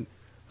watching it.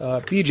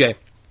 BJ?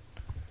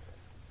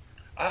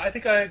 I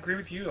think I agree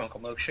with you,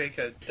 Uncle Milkshake,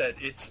 that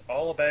it's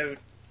all about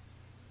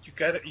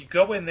you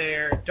go in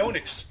there, don't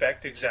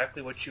expect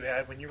exactly what you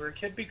had when you were a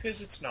kid because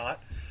it's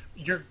not.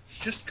 You're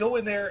just go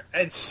in there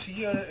and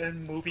see a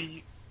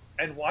movie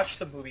and watch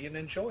the movie and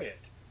enjoy it.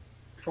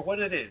 for what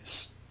it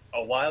is,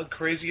 a wild,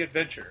 crazy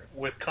adventure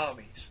with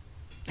commies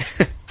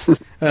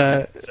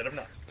instead of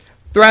nuts.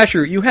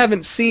 Thrasher, you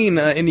haven't seen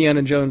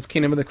Indiana Jones: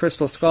 Kingdom of the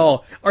Crystal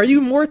Skull. Are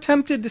you more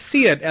tempted to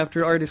see it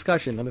after our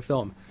discussion of the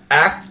film?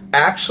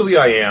 Actually,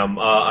 I am.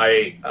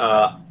 I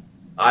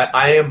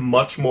am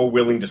much more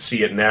willing to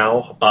see it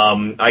now.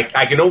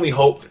 I can only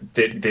hope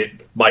that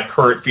my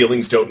current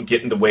feelings don't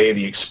get in the way of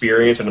the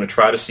experience. I'm going to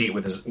try to see it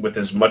with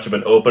as much of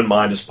an open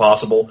mind as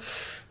possible.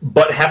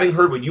 But having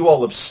heard what you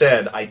all have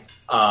said, I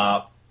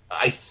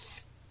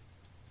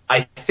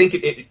think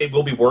it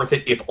will be worth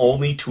it, if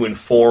only to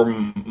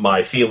inform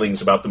my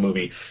feelings about the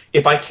movie.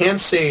 If I can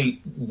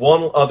say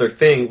one other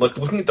thing,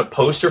 looking at the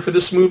poster for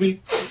this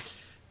movie,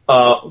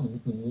 I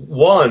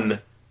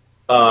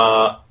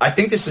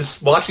think this is,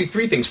 well, actually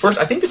three things. First,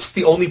 I think this is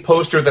the only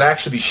poster that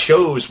actually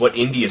shows what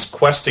Indy is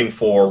questing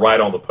for right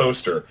on the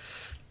poster.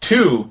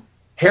 Two,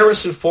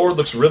 Harrison Ford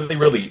looks really,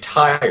 really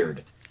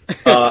tired.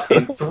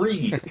 And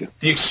three,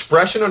 the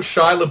expression on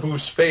Shia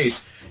LaBeouf's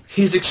face,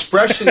 his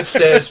expression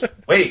says,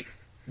 wait,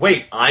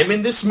 I'm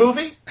in this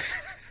movie?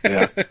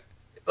 Yeah.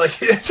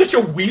 Like, it's such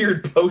a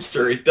weird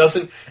poster. It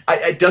doesn't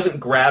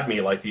grab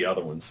me like the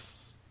other ones.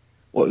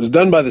 Well, it was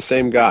done by the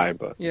same guy,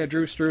 but... Yeah,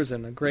 Drew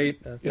Struzan, a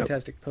great,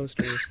 fantastic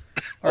poster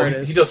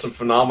artist. He does some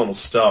phenomenal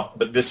stuff,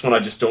 but this one I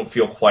just don't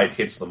feel quite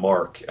hits the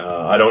mark.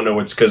 I don't know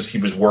if it's because he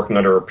was working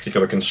under a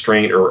particular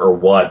constraint or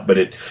what, but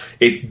it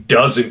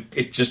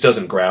just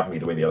doesn't grab me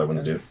the way the other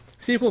ones do.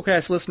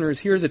 Sequelcast listeners,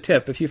 here's a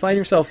tip. If you find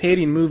yourself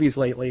hating movies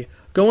lately,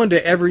 go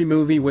into every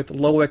movie with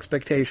low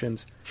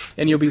expectations,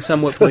 and you'll be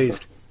somewhat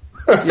pleased.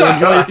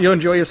 You'll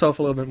enjoy yourself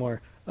a little bit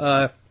more.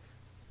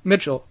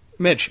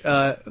 Mitch,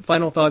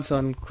 final thoughts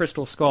on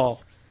Crystal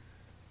Skull.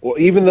 Well,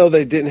 even though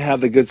they didn't have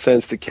the good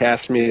sense to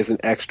cast me as an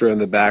extra in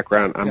the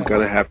background, I'm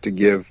going to have to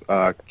give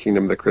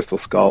Kingdom of the Crystal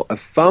Skull a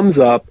thumbs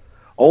up,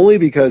 only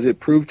because it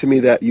proved to me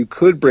that you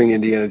could bring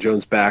Indiana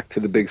Jones back to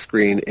the big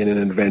screen in an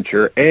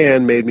adventure,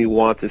 and made me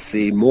want to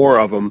see more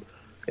of him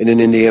in an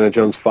Indiana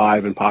Jones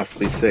 5 and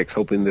possibly 6,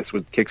 hoping this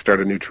would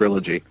kickstart a new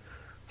trilogy.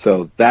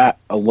 So that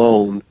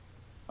alone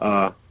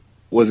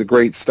was a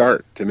great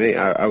start to me.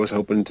 I was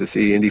hoping to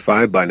see Indy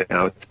 5 by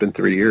now. It's been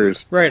 3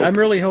 years. Right. I'm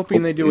really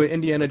hoping they do an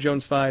Indiana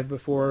Jones 5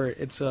 before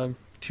it's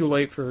too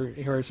late for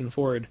Harrison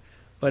Ford.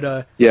 But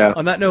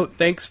on that note,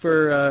 thanks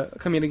for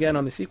coming again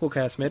on the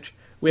Sequelcast, Mitch.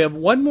 We have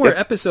one more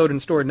episode in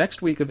store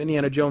next week of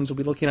Indiana Jones. We'll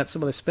be looking at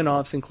some of the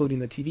spin-offs, including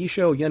the TV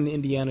show, Young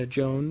Indiana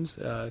Jones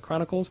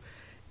Chronicles,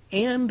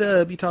 and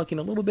be talking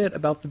a little bit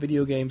about the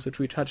video games, which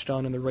we touched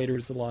on in the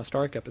Raiders of the Lost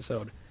Ark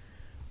episode.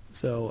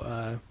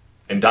 So...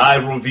 And I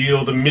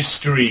reveal the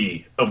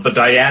mystery of the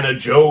Diana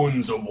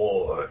Jones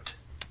Award.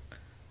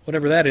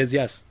 Whatever that is,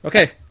 yes.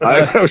 Okay.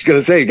 I was going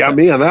to say, you got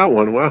me on that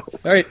one. Wow.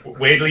 All right.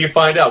 Wait till you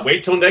find out.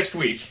 Wait till next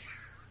week.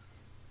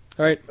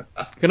 All right.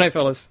 Good night,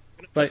 fellas.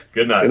 Bye.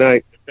 Good night. Good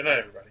night. Good night,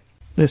 everybody.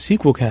 The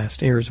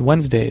Sequelcast airs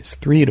Wednesdays,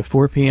 3 to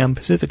 4 p.m.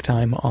 Pacific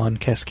Time on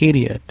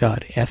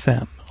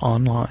Cascadia.fm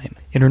online,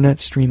 internet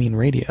streaming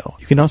radio.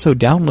 You can also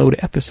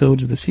download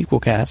episodes of the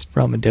Sequelcast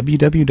from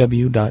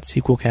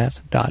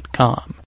www.sequelcast.com.